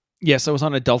problem. Yes, I was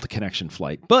on a Delta Connection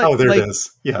flight. But oh, there it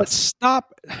is. Yes. But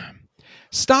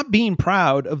stop being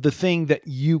proud of the thing that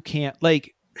you can't,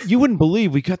 like, you wouldn't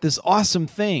believe we got this awesome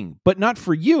thing, but not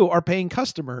for you, our paying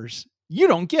customers. You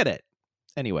don't get it.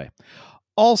 Anyway,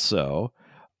 also,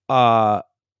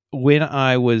 when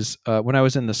I was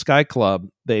in the Sky Club,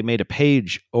 they made a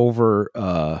page over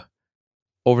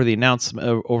the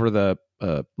announcement, over the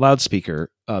loudspeaker.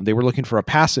 They were looking for a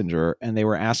passenger, and they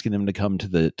were asking them to come to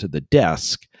the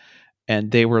desk,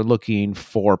 and they were looking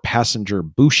for passenger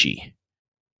Bougie.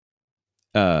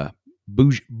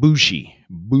 Bougie.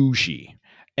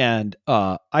 And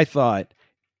I thought,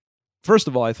 first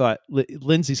of all,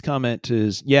 Lindsay's comment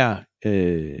is, yeah,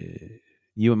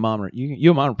 you and mom are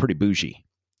pretty bougie.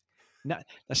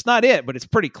 That's not it, but it's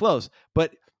pretty close.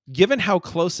 But given how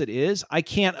close it is, I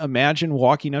can't imagine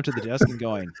walking up to the desk and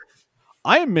going,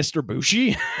 I am Mr.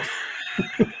 Bougie.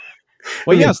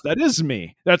 Well, yes, that is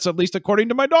me. That's at least according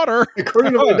to my daughter.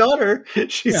 According to my daughter,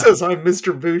 she says I'm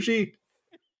Mr. Bougie.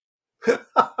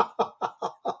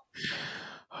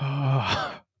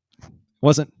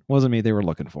 Wasn't me they were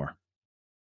looking for.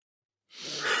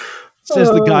 Says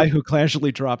the guy who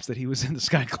casually drops that he was in the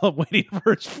Sky Club waiting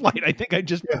for his flight. I think I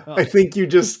think you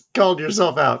just called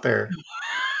yourself out there.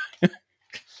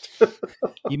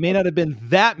 You may not have been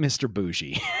that Mr.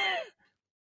 Bougie.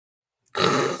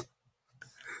 How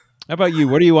about you?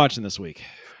 What are you watching this week?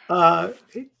 Have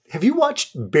you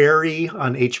watched Barry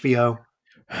on HBO?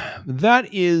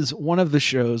 That is one of the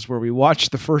shows where we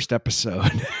watched the first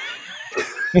episode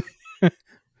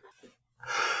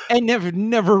and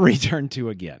never returned to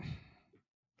again.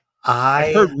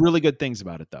 I heard really good things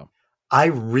about it, though. I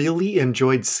really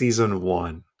enjoyed season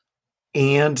 1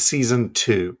 and season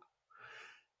 2.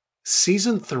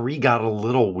 Season 3 got a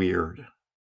little weird.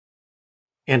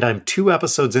 And I'm 2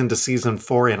 episodes into season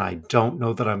 4, and I don't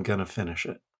know that I'm going to finish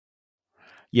it.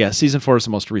 Yeah, season 4 is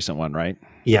the most recent one, right?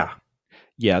 Yeah.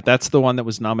 Yeah, that's the one that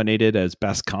was nominated as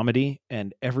best comedy,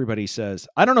 and everybody says,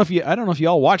 I don't know if you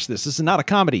all watch this. This is not a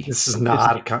comedy. This is This,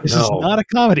 not this is not a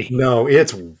comedy. No,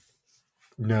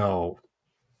 no.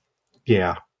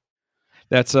 Yeah.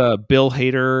 That's Bill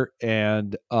Hader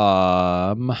and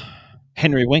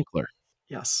Henry Winkler.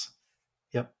 Yes.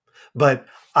 Yep. But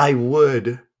I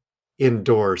would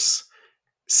endorse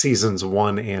seasons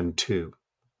 1 and 2.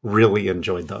 Really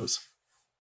enjoyed those.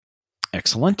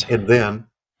 Excellent. And then,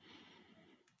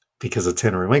 because it's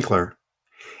Henry Winkler,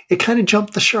 it kind of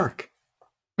jumped the shark.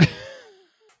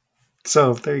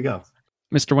 So there you go.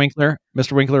 Mr. Winkler,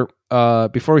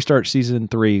 before we start season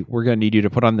 3, we're going to need you to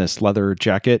put on this leather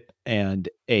jacket and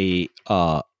a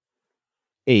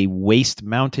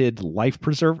waist-mounted life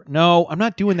preserver. No, I'm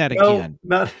not doing that again.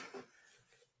 Not.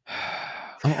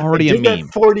 I'm already a meme.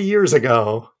 That 40 years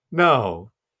ago.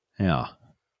 No. Yeah.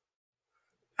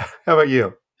 How about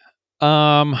you?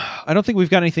 I don't think we've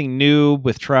got anything new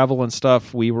with travel and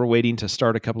stuff. We were waiting to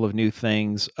start a couple of new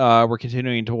things. We're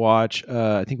continuing to watch.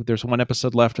 I think there's one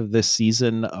episode left of this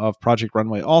season of Project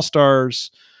Runway All-Stars.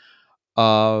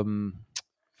 There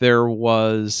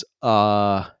was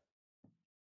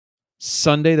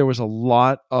Sunday, there was a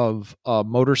lot of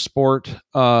motorsport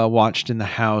watched in the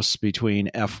house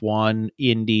between F1,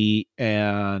 Indy,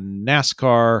 and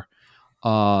NASCAR.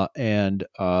 And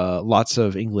lots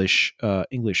of English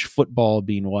football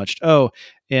being watched. Oh,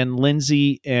 and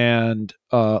Lindsay and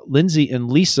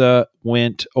Lisa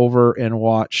went over and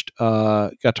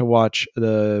got to watch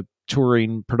the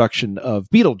touring production of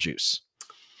Beetlejuice.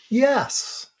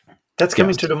 Yes, that's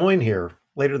coming to Des Moines here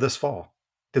later this fall.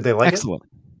 Did they like it? Excellent.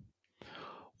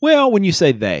 Well, when you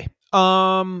say they,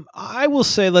 I will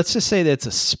say, let's just say that it's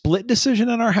a split decision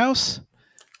in our house.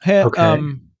 Okay.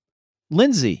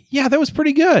 Lindsay, yeah, that was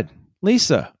pretty good.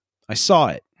 Lisa, I saw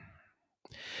it.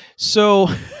 So,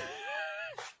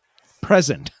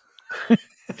 present.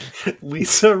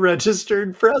 Lisa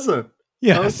registered present.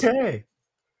 Yes. Okay.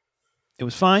 It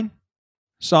was fine.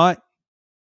 Saw it.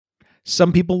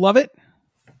 Some people love it.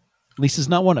 Lisa's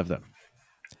not one of them.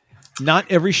 Not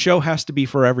every show has to be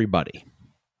for everybody.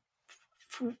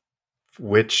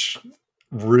 Which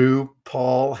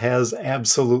RuPaul has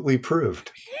absolutely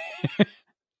proved.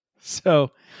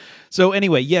 So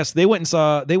anyway, yes, they went and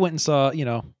saw,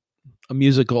 a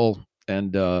musical,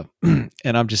 and and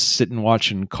I'm just sitting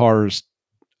watching cars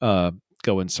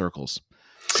go in circles,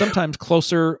 sometimes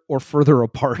closer or further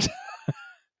apart.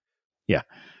 Yeah.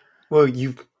 Well,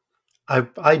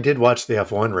 I did watch the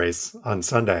F1 race on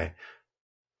Sunday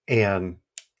and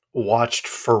watched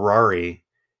Ferrari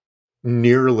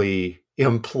nearly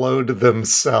implode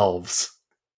themselves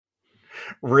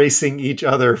racing each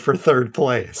other for third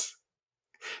place.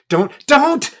 Don't.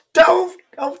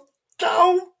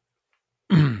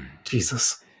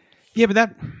 Jesus. Yeah,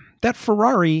 but that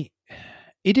Ferrari,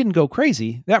 it didn't go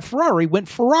crazy. That Ferrari went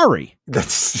Ferrari.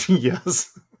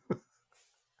 Yes.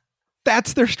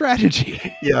 That's their strategy.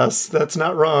 Yes, that's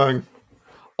not wrong.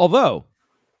 Although,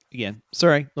 again,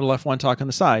 sorry, little F1 talk on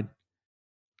the side.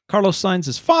 Carlos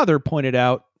Sainz's father pointed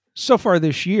out so far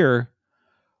this year,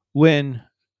 when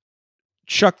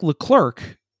Chuck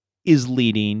Leclerc is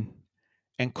leading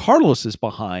and Carlos is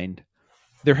behind,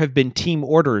 there have been team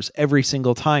orders every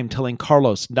single time telling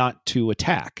Carlos not to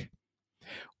attack.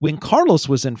 When Carlos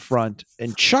was in front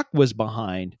and Chuck was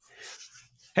behind,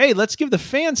 hey, let's give the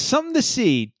fans something to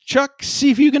see. Chuck,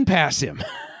 see if you can pass him.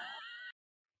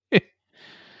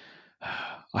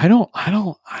 I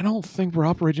don't think we're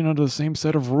operating under the same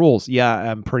set of rules. Yeah,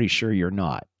 I'm pretty sure you're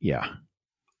not. Yeah.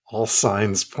 All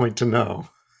signs point to no.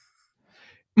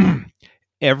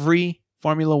 Every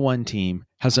Formula One team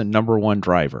has a number one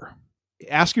driver.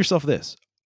 Ask yourself this.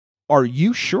 Are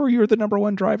you sure you're the number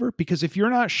one driver? Because if you're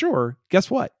not sure,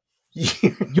 guess what?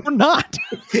 You're not.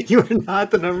 You're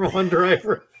not the number one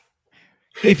driver.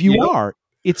 If you are,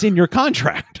 it's in your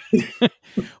contract.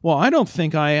 Well, I don't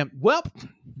think I am. Well,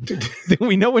 then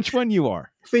we know which one you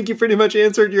are. I think you pretty much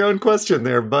answered your own question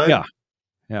there, bud. Yeah.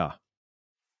 Yeah.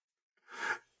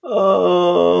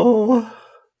 Oh.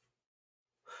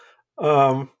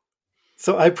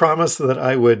 So I promised that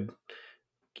I would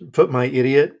put my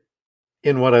idiot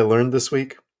in what I learned this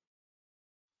week.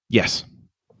 Yes.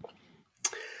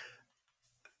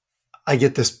 I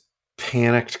get this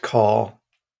panicked call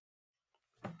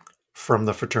from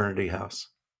the fraternity house.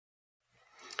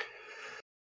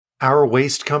 Our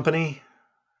waste company,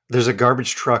 there's a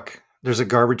garbage truck. There's a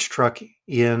garbage truck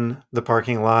in the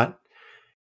parking lot,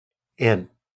 and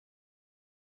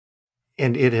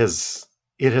it has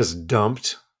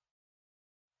dumped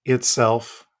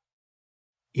itself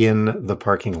in the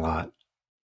parking lot.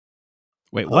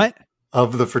 Wait, of, what?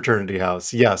 of the fraternity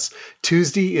house. Yes.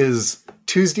 Tuesday is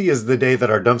the day that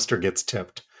our dumpster gets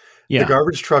tipped. The Yeah.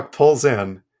 garbage truck pulls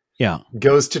in, Yeah.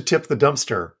 goes to tip the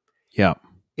dumpster, Yeah.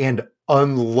 and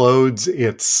unloads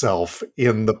itself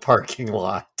in the parking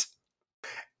lot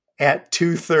at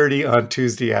 2:30 on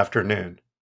Tuesday afternoon.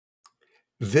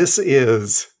 This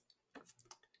is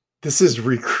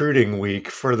recruiting week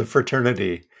for the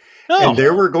fraternity. And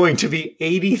there Oh, were going to be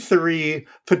 83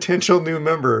 potential new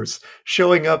members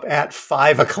showing up at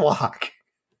 5 o'clock.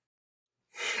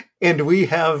 And we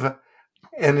have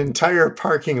an entire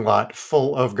parking lot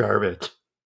full of garbage.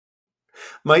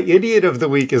 My idiot of the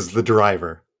week is the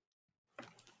driver.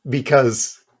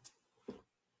 Because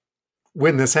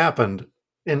when this happened,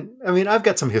 and I mean, I've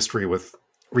got some history with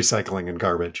recycling and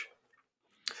garbage.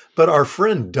 But our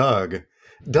friend Doug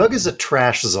is a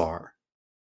trash czar.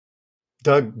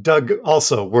 Doug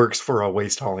also works for a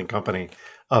waste hauling company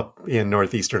up in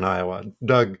northeastern Iowa.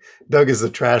 Doug is the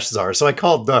trash czar. So I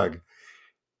called Doug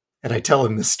and I tell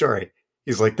him this story.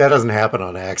 He's like, that doesn't happen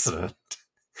on accident.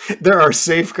 There are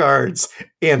safeguards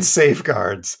and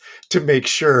safeguards to make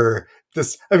sure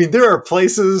this. I mean, there are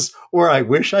places where I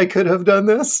wish I could have done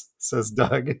this, says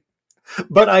Doug,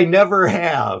 but I never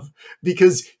have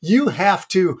because you have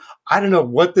to. I don't know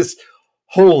what this.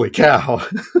 Holy cow.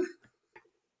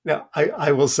 Now,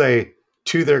 I will say,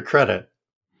 to their credit,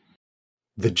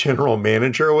 the general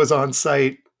manager was on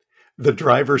site, the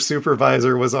driver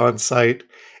supervisor was on site,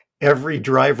 every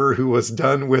driver who was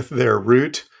done with their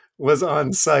route was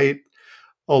on site,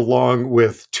 along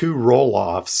with 2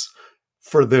 roll-offs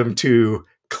for them to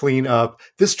clean up.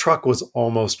 This truck was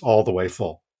almost all the way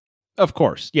full. of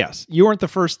course. Yes. You weren't the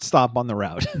first stop on the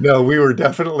route. No, we were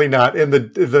definitely not. And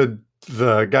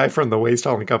the guy from the waste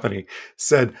hauling company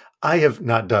said, I have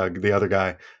not Doug, the other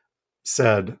guy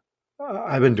said,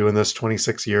 I've been doing this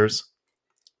 26 years.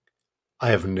 I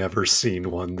have never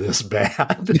seen one this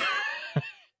bad.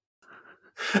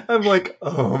 I'm like,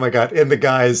 oh my God. And the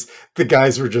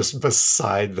guys were just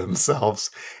beside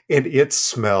themselves. And it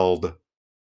smelled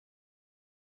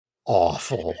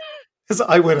awful. Because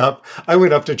I went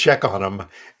up to check on them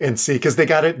and see, because they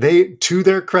got it, to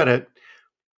their credit,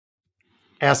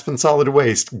 Aspen Solid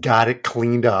Waste got it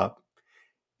cleaned up.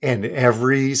 And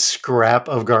every scrap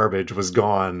of garbage was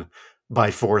gone by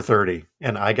 4:30.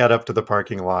 And I got up to the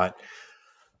parking lot.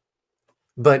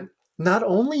 But not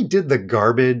only did the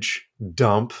garbage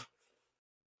dump,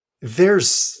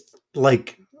 there's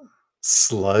like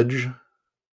sludge.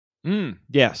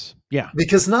 Yes. Yeah.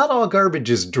 Because not all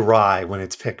garbage is dry when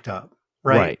it's picked up,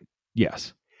 right?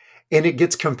 Yes. And it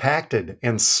gets compacted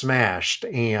and smashed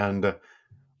and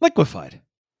Liquefied.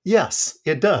 yes,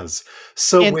 it does.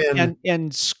 So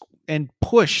and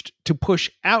pushed to push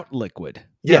out liquid.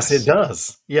 Yes, it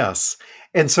does. Yes.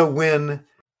 And so when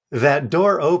that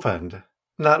door opened,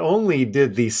 not only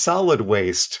did the solid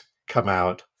waste come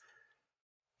out,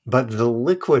 but the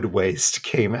liquid waste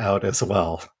came out as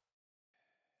well.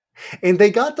 And they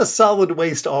got the solid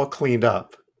waste all cleaned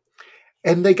up.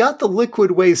 And they got the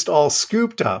liquid waste all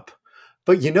scooped up.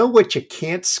 But you know what you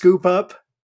can't scoop up?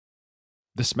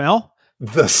 The smell?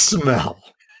 The smell.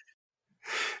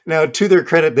 Now, to their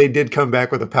credit, they did come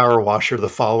back with a power washer the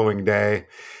following day.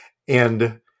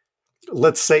 And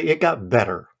let's say it got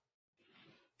better.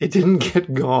 It didn't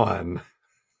get gone.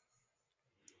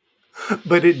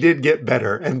 But it did get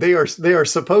better. And they are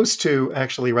supposed to,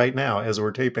 actually right now, as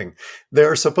we're taping,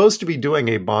 they're supposed to be doing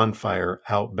a bonfire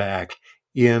out back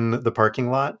in the parking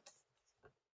lot.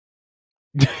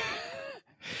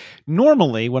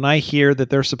 Normally, when I hear that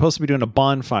they're supposed to be doing a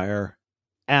bonfire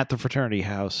at the fraternity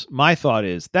house, my thought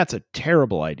is that's a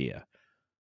terrible idea.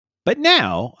 But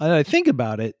now, as I think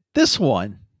about it, this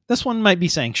one might be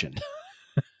sanctioned.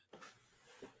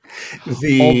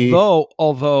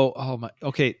 Although, oh my,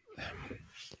 okay.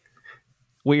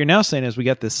 What you're now saying is we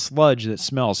got this sludge that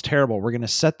smells terrible. We're going to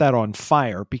set that on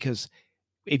fire because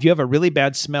if you have a really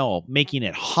bad smell, making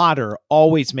it hotter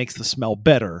always makes the smell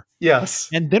better. Yes.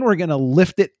 And then we're going to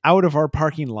lift it out of our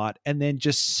parking lot and then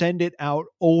just send it out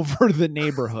over the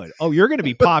neighborhood. Oh, you're going to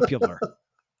be popular.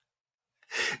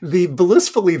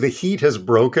 Blissfully, the heat has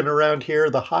broken around here.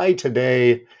 The high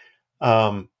today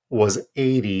was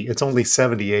 80. It's only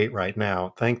 78 right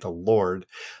now. Thank the Lord.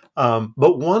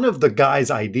 But one of the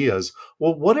guys' ideas,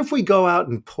 well, what if we go out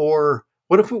and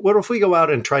what if we go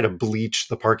out and try to bleach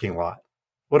the parking lot?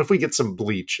 What if we get some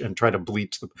bleach and try to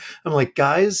bleach I'm like,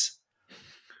 guys,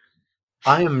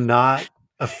 I am not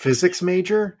a physics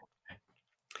major.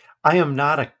 I am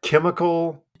not a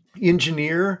chemical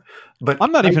engineer, but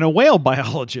I'm not even a whale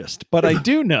biologist, but I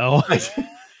do know.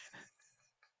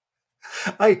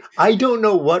 I don't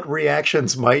know what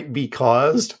reactions might be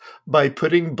caused by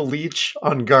putting bleach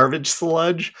on garbage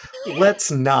sludge.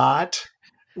 Let's not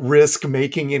risk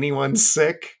making anyone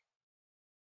sick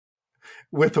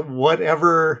with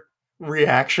whatever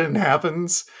reaction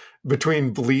happens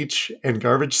between bleach and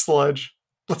garbage sludge.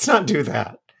 Let's not do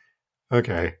that.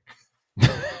 Okay.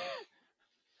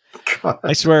 God.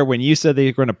 I swear, when you said they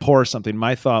were going to pour something,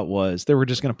 my thought was they were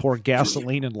just going to pour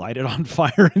gasoline and light it on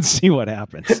fire and see what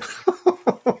happens.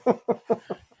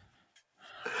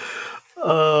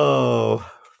 Oh,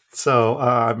 so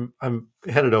I'm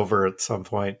headed over at some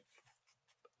point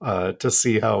to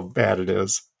see how bad it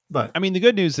is. But I mean, the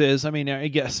good news is, I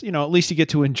guess, at least you get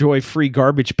to enjoy free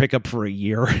garbage pickup for a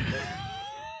year.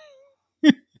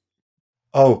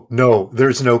 oh no,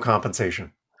 there's no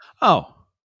compensation. Oh,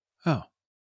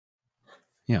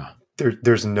 yeah.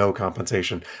 There's no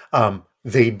compensation.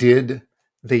 They did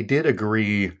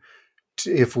agree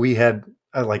to, if we had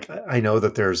I know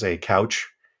that there's a couch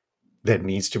that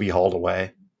needs to be hauled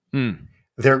away.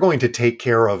 They're going to take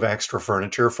care of extra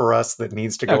furniture for us that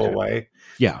needs to go away.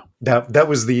 Yeah. That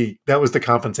was the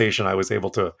compensation I was able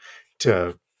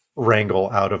to wrangle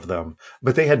out of them.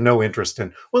 But they had no interest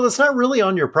in, well, it's not really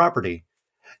on your property.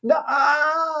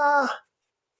 Nah,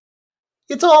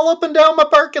 it's all up and down my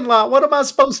parking lot. What am I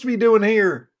supposed to be doing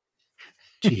here?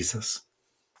 Jesus.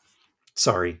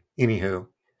 Sorry. Anywho,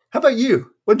 how about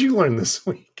you? What'd you learn this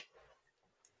week?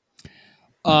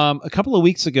 A couple of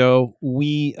weeks ago,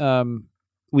 we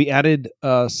added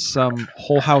some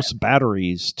whole house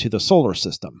batteries to the solar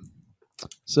system.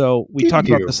 So we talked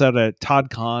about this at a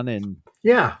ToddCon, and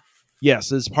yeah,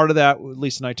 yes, as part of that,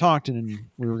 Lisa and I talked, and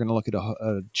we were going to look at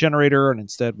a generator, and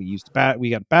instead we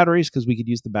got batteries because we could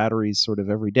use the batteries sort of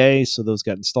every day. So those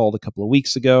got installed a couple of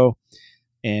weeks ago,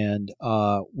 and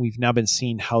we've now been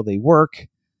seeing how they work.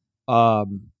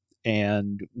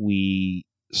 And we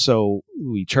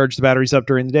charge the batteries up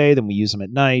during the day, then we use them at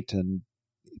night, and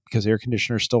because air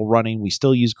conditioner is still running, we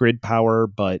still use grid power,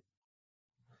 but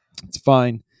it's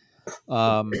fine.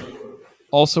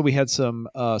 Also, we had some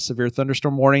severe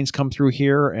thunderstorm warnings come through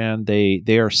here, and they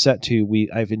are set to.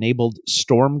 I've enabled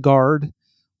Storm Guard,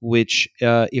 which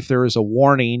if there is a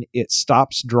warning, it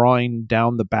stops drawing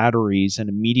down the batteries and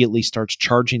immediately starts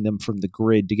charging them from the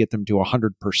grid to get them to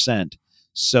 100%,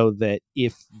 so that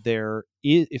if they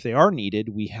are needed,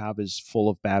 we have as full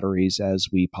of batteries as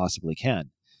we possibly can.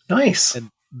 Nice.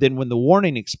 And then when the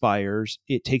warning expires,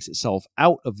 it takes itself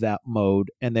out of that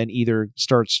mode and then either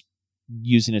starts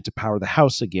using it to power the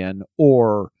house again,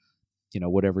 or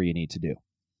whatever you need to do.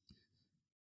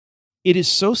 It is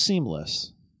so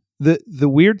seamless. The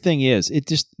weird thing is,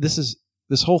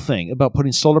 this whole thing about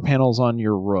putting solar panels on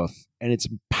your roof, and it's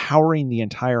powering the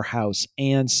entire house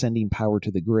and sending power to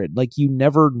the grid. Like, you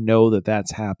never know that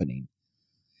that's happening.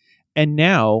 And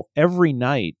now every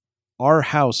night our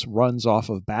house runs off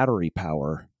of battery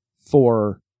power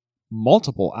for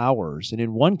multiple hours. And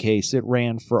in one case, it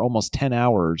ran for almost 10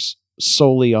 hours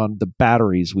solely on the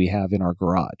batteries we have in our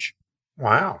garage.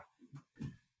 Wow.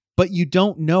 But you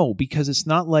don't know, because it's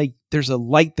not like there's a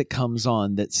light that comes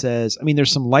on that says,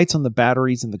 there's some lights on the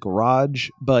batteries in the garage,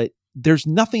 but there's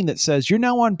nothing that says you're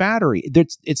now on battery.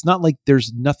 It's not like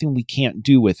there's nothing we can't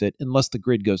do with it unless the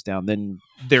grid goes down. Then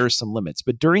there's some limits.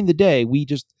 But during the day, we're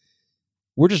just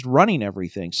running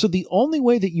everything. So the only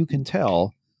way that you can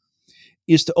tell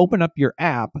is to open up your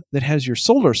app that has your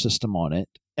solar system on it.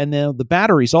 And then the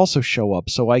batteries also show up,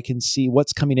 so I can see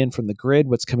what's coming in from the grid,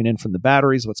 what's coming in from the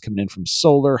batteries, what's coming in from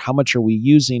solar, how much are we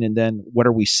using, and then what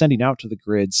are we sending out to the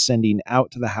grid, sending out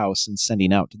to the house, and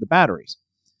sending out to the batteries.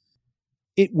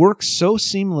 It works so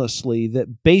seamlessly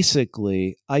that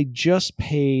basically I just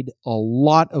paid a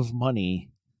lot of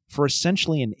money for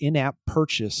essentially an in-app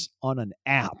purchase on an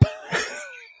app.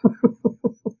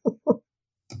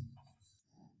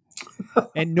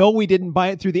 And no, we didn't buy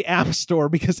it through the App Store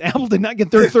because Apple did not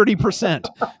get their 30%.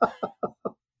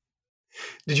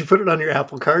 Did you put it on your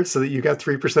Apple Card so that you got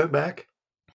 3% back?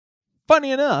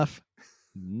 Funny enough,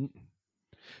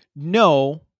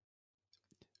 no.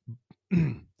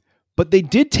 But they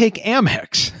did take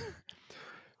Amex.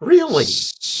 Really?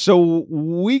 So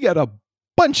we got a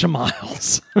bunch of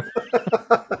miles.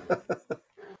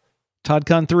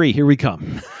 ToddCon 3, here we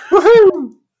come.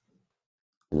 Woohoo!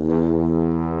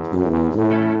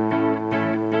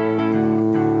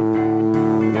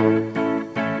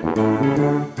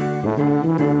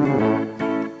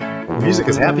 Music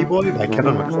is Happy Boy by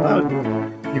Kevin MacLeod.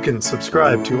 You can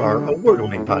subscribe to our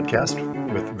award-winning podcast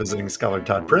with visiting scholar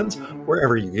Todd Prinz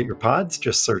wherever you get your pods.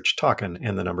 Just search Talkin'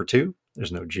 and the number 2.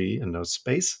 There's no G and no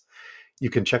space. You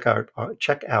can check out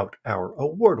our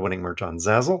award-winning merch on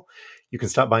Zazzle. You can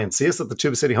stop by and see us at the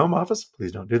Tuba City home office.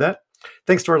 Please don't do that.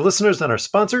 Thanks to our listeners and our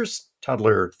sponsors,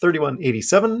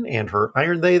 Toddler3187 and her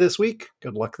Iron They this week.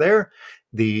 Good luck there.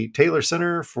 The Taylor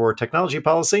Center for Technology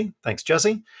Policy. Thanks,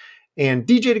 Jesse. And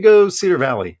DJ to Go Cedar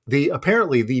Valley,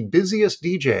 apparently the busiest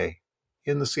DJ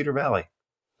in the Cedar Valley.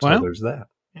 So Wow. There's that.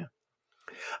 Yeah.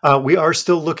 We are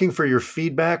still looking for your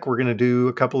feedback. We're going to do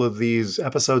a couple of these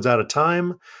episodes at a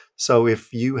time. So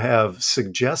if you have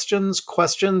suggestions,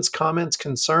 questions, comments,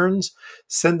 concerns,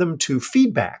 send them to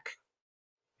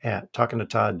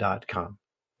feedback@talkingtotodd.com.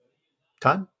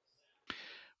 Todd?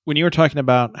 When you were talking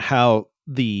about how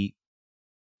the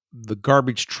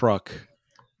garbage truck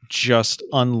just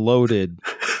unloaded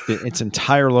its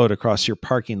entire load across your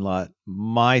parking lot,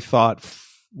 my thought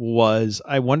was,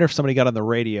 I wonder if somebody got on the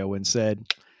radio and said,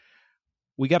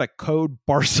 we got a code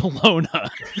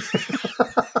Barcelona.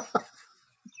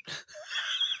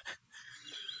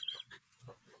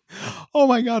 Oh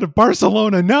my God, of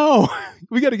Barcelona. No,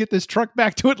 we got to get this truck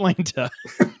back to Atlanta.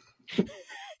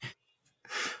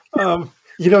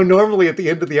 Normally at the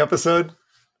end of the episode,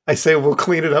 I say we'll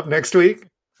clean it up next week.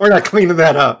 We're not cleaning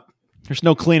that up. There's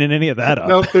no cleaning any of that up.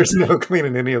 Nope, there's no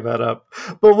cleaning any of that up.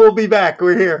 But we'll be back.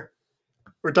 We're here.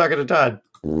 We're talking to Todd.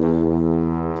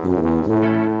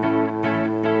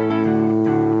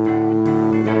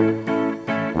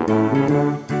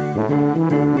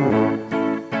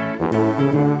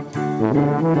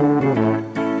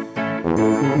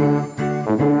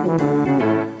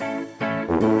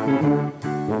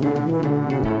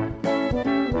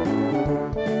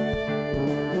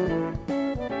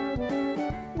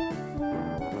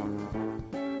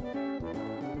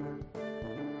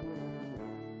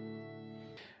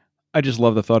 I just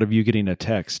love the thought of you getting a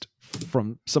text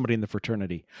from somebody in the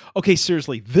fraternity. Okay,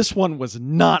 seriously, this one was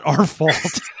not our fault.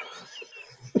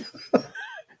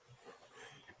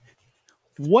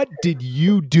 What did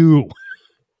you do?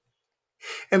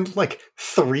 And like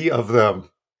 3 of them,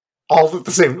 all at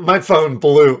the same. My phone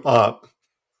blew up.